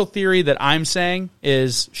official theory that I'm saying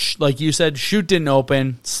is, like you said, chute didn't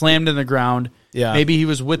open, slammed in the ground. Yeah. Maybe he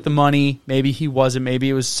was with the money. Maybe he wasn't. Maybe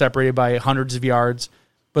it was separated by hundreds of yards.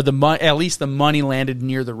 But at least the money landed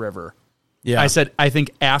near the river. Yeah. I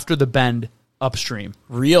think after the bend upstream.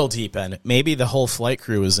 Real deep end. Maybe the whole flight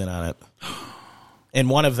crew was in on it. And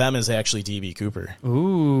one of them is actually D.B. Cooper.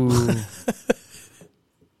 Ooh.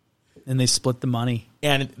 And they split the money.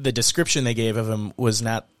 And the description they gave of him was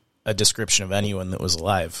not a description of anyone that was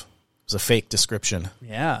alive. It was a fake description.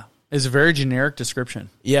 Yeah. It's a very generic description.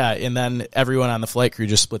 Yeah, and then everyone on the flight crew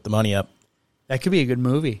just split the money up. That could be a good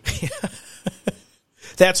movie.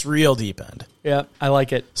 That's real deep end. Yeah, I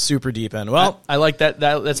like it. Super deep end. Well, I like that.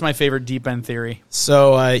 That's my favorite deep end theory.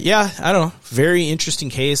 So, I don't know. Very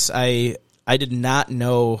interesting case. I did not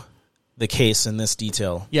know the case in this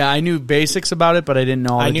detail. Yeah, I knew basics about it, but I didn't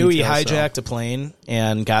know all the details. He hijacked a plane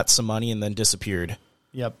and got some money and then disappeared.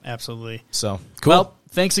 Yep, absolutely. So, cool. Well,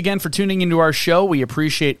 thanks again for tuning into our show. We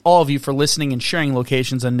appreciate all of you for listening and sharing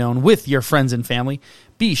Locations Unknown with your friends and family.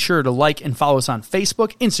 Be sure to like and follow us on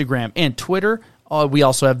Facebook, Instagram, and Twitter. We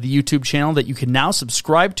also have the YouTube channel that you can now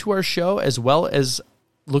subscribe to our show, as well as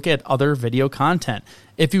look at other video content.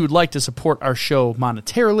 If you would like to support our show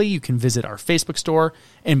monetarily, you can visit our Facebook store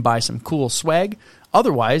and buy some cool swag.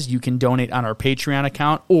 Otherwise, you can donate on our Patreon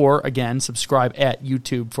account or, again, subscribe at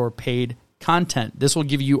YouTube for paid content. This will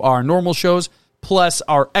give you our normal shows plus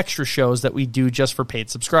our extra shows that we do just for paid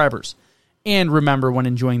subscribers. And remember, when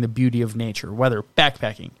enjoying the beauty of nature, whether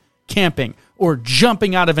backpacking, camping, or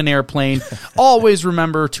jumping out of an airplane, always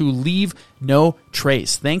remember to leave no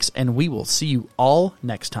trace. Thanks, and we will see you all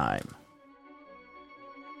next time.